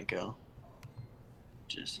Dave Franco,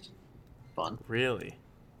 which is fun. Really?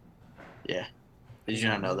 Yeah. Did you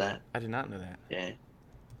not know that? I did not know that. Yeah.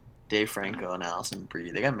 Dave Franco and Allison Brie,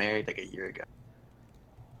 they got married like a year ago.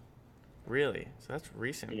 Really? So that's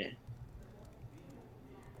recent. Yeah.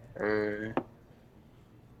 Or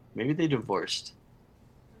maybe they divorced.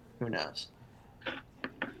 Who knows?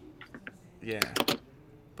 Yeah.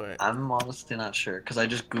 But I'm honestly not sure because I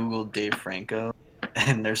just googled Dave Franco,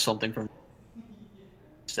 and there's something from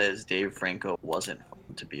says Dave Franco wasn't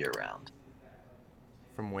fun to be around.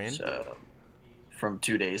 from when? So from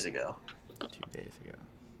 2 days ago. 2 days ago.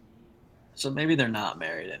 So maybe they're not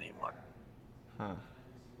married anymore. Huh.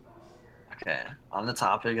 Okay. On the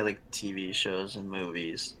topic of like TV shows and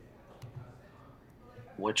movies,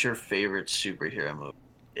 what's your favorite superhero movie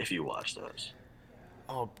if you watch those?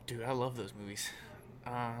 Oh, dude, I love those movies.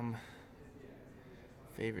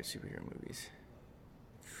 Favorite superhero movies.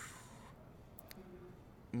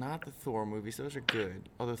 Not the Thor movies; those are good.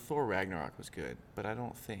 Although Thor Ragnarok was good, but I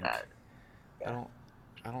don't think That-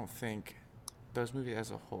 I don't think those movies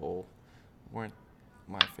as a whole weren't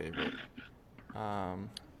my favorite. Um,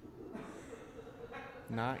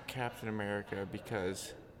 not Captain America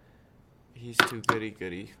because he's too goody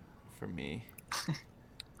goody for me.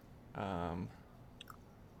 Um,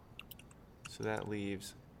 so that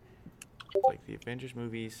leaves like the Avengers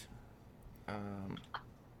movies, um,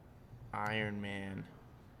 Iron Man.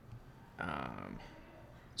 Um,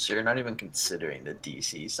 So you're not even considering the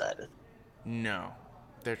DC side of. no,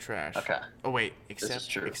 they're trash. Okay, Oh wait, this is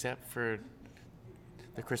true. except for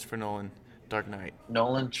the Christopher Nolan Dark Knight.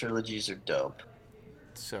 Nolan trilogies are dope.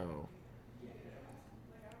 So,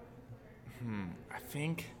 I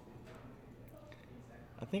think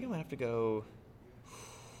I'm gonna have to go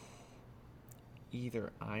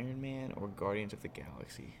either Iron Man or Guardians of the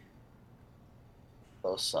Galaxy.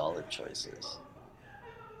 Both solid choices.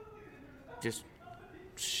 Just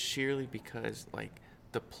sheerly because like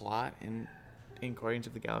the plot in Guardians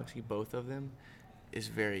of the Galaxy, both of them, is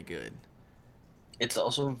very good. It's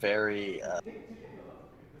also very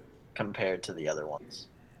compared to the other ones.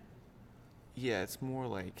 Yeah, it's more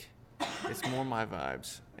my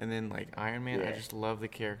vibes. And then like Iron Man, I Yeah. just love the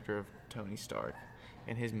character of Tony Stark,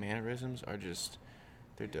 and his mannerisms are just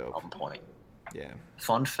they're dope. On point. Yeah.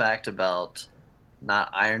 Fun fact about not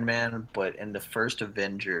Iron Man, but in the first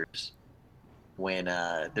Avengers, when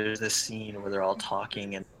there's this scene where they're all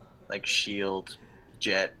talking and like Shield,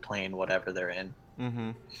 jet, plane, whatever they're in.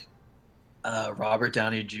 Mm-hmm. Robert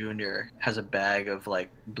Downey Jr. has a bag of like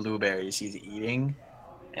blueberries he's eating,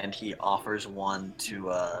 and he offers one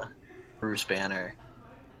to Bruce Banner.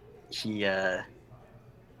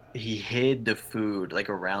 He hid the food like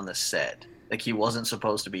around the set, like he wasn't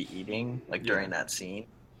supposed to be eating like during Yeah. that scene.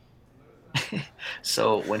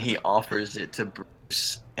 So when he offers it to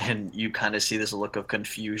Bruce, and you kind of see this look of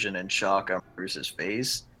confusion and shock on Bruce's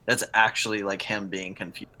face, that's actually like him being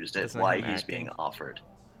confused at That's not why him he's acting? being offered.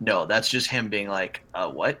 No, that's just him being like,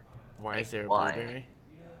 what? Why is there a Why? blueberry?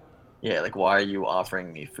 Yeah, like, why are you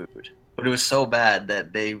offering me food? But it was so bad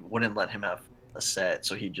that they wouldn't let him have a set,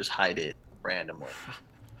 so he'd just hide it randomly.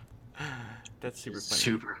 That's super funny.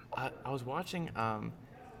 Super. I was watching I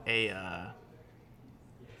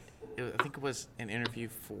think it was an interview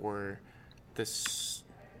for the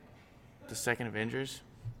second Avengers,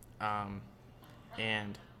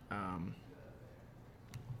 and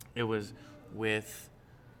it was with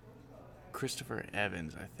Christopher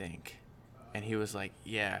Evans, I think, and he was like,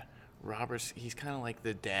 "Yeah, he's kind of like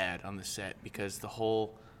the dad on the set because the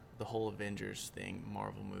whole Avengers thing,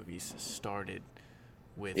 Marvel movies, started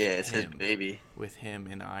with Yeah, it's his him, baby. with him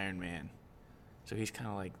and Iron Man. So he's kind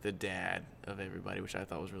of like the dad of everybody, which I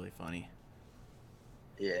thought was really funny.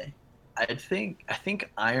 Yeah. I think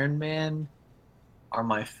Iron Man are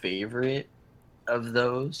my favorite of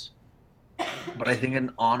those. But I think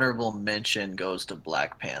an honorable mention goes to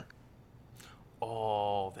Black Panther.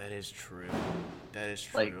 Oh, that is true. That is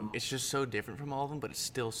true. Like- It's just so different from all of them, but it's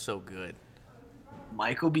still so good.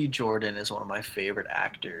 Michael B. Jordan is one of my favorite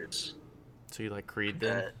actors. So you like Creed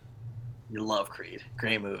then? That you love Creed.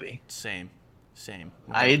 Great movie. Same.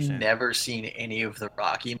 I had 100%. never seen any of the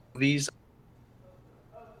Rocky movies.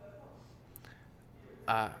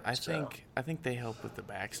 I So- think they help with the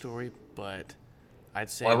backstory, but I'd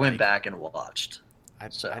say Well, I went like, back and watched.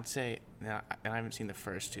 I'd so. say now, and I haven't seen the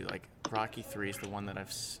first two. Like Rocky 3 is the one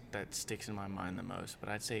that sticks in my mind the most. But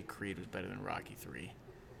I'd say Creed was better than Rocky 3.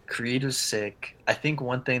 Creed was sick. I think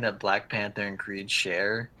one thing that Black Panther and Creed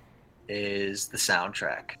share is the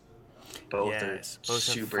soundtrack. Both Yes, are both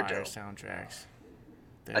super have fire dope. soundtracks.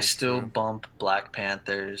 That I is still true. bump Black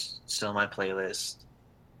Panthers, still on my playlist.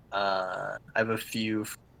 I have a few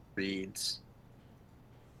Creeds,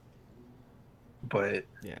 but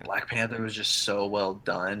Yeah. Black Panther was just so well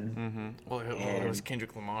done. Mm-hmm. Well, it was And-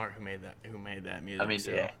 Kendrick Lamar who made that music. I mean,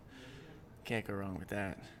 so yeah. can't go wrong with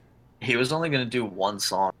that. He was only gonna do one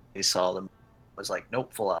song. He saw them, was like,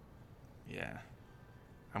 nope, full out. Yeah,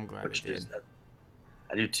 I'm glad Which they is did.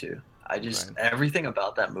 I do too. I just Right. everything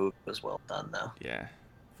about that movie was well done though. Yeah,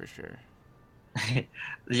 for sure.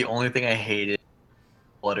 The only thing I hated,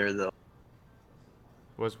 what are the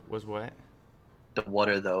Was what? what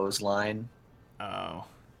are those line? Oh,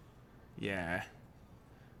 yeah.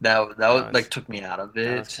 That was, was- like took me out of That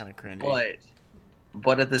it. was kind of cringy.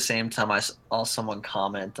 But at the same time, I saw someone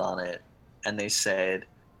comment on it, and they said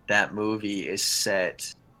that movie is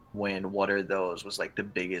set when What Are Those was like the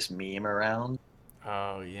biggest meme around,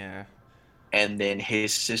 Oh yeah. and then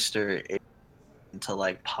his sister is into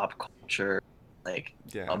like pop culture, like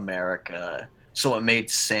Yeah. America, so it made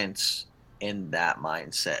sense in that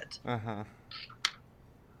mindset. Uh-huh.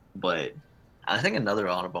 But I think another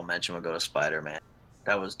honorable mention would go to Spider-Man.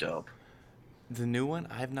 That was dope. The new one?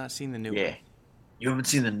 I have not seen the new Yeah. one. You haven't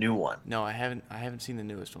seen the new one. No, I haven't. I haven't seen the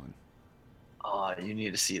newest one. Oh, you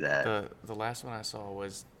need to see that. The last one I saw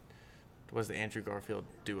was the Andrew Garfield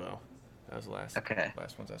duo. That was the last Okay.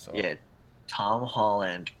 last ones I saw. Yeah, Tom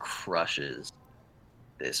Holland crushes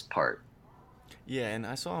this part. Yeah, and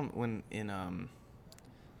I saw him when in the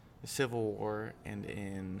Civil War and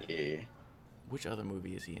in Yeah. which other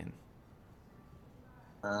movie is he in?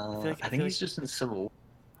 I feel think like- he's just in Civil War.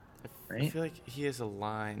 I Right? feel like he has a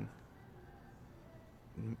line.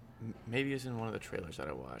 Maybe it's in one of the trailers that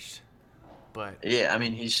I watched, but Yeah, I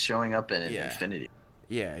mean he's showing up in Yeah. Infinity.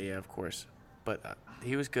 yeah, of course. But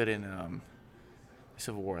he was good in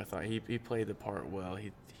Civil War. I thought he played the part well.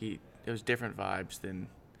 He it was different vibes than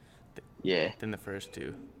Yeah. the first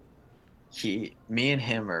two. Me and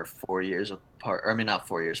him are 4 years apart. Or, I mean, not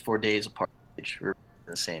 4 years, 4 days apart. We're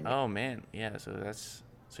the same. Oh man, yeah. So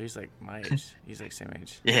he's like my age. He's like same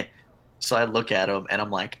age. Yeah. So I look at him and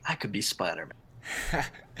I'm like, I could be Spider-Man.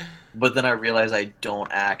 But then I realize I don't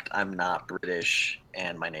act. I'm not British,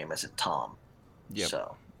 and my name isn't Tom. Yep.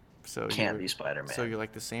 So So can't you're- be Spider-Man. So you're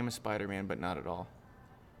like the same as Spider-Man, but not at all.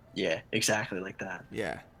 Yeah, exactly like that.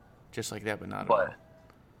 Yeah, just like that, but not at But all.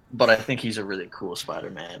 but I think he's a really cool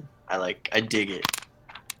Spider-Man. I dig it.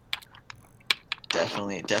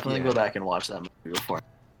 Definitely Yeah. go back and watch that movie before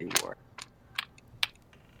Infinity War.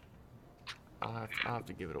 I'll have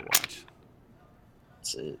to give it a watch.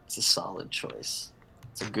 It's a solid choice.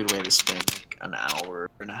 It's a good way to spend like an hour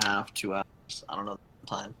and a half, 2 hours. I don't know the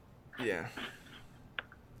time. Yeah.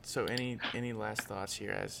 So any last thoughts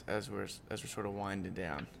here as we're sort of winding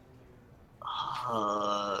down?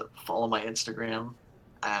 Follow my Instagram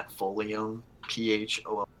at Pholium,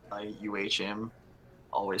 PHOLIUHM.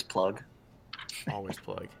 Always plug. Always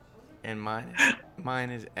plug. And mine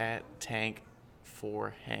is at Tank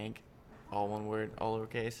for Hank, all one word, all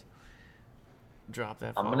lowercase. Drop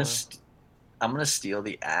that. I'm Follow. gonna steal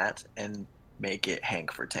the at and make it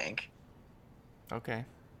Hank for Tank. Okay.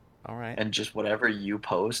 All right. And just whatever you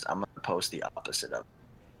post, I'm gonna post the opposite of.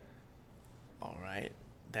 All right.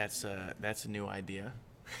 That's a new idea.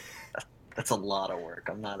 That's a lot of work.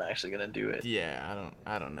 I'm not actually gonna do it. Yeah,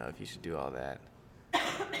 I don't know if you should do all that.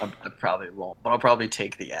 I probably won't, but I'll probably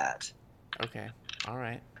take the at. Okay. All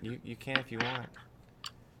right. You can if you want.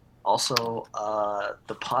 Also,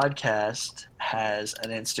 the podcast has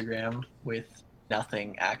an Instagram with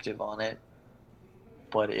nothing active on it,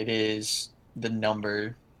 but it is the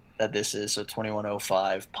number that this is, so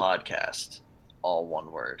 2105 podcast, all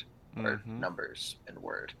one word, or Mhm. numbers and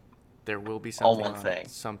word. There will be All something one on thing.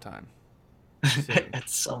 it sometime. Soon. At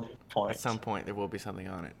some point. At some point, there will be something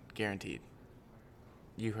on it, guaranteed.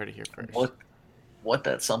 You heard it here first. What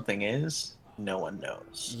that something is, no one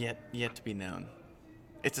knows. Yet to be known.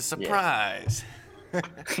 It's a surprise.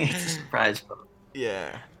 It's a surprise, bro.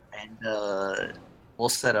 Yeah. And we'll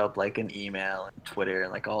set up like an email and Twitter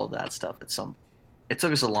and like all of that stuff. It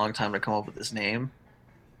took us a long time to come up with this name,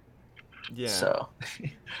 Yeah. so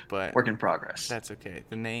but work in progress. that's okay.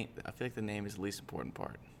 The name. I feel like the name is the least important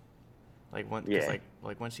part. Like once, Yeah.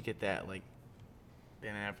 like once you get that, like,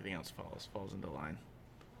 then everything else falls into line.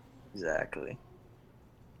 Exactly.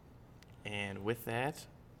 And with that,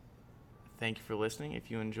 thank you for listening. If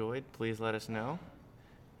you enjoyed, please let us know.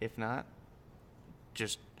 If not,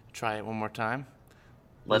 just try it one more time.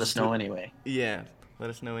 Let us Listen know to- anyway. Yeah, let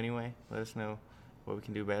us know anyway. Let us know what we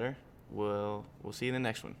can do better. We'll see you in the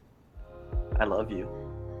next one. I love you.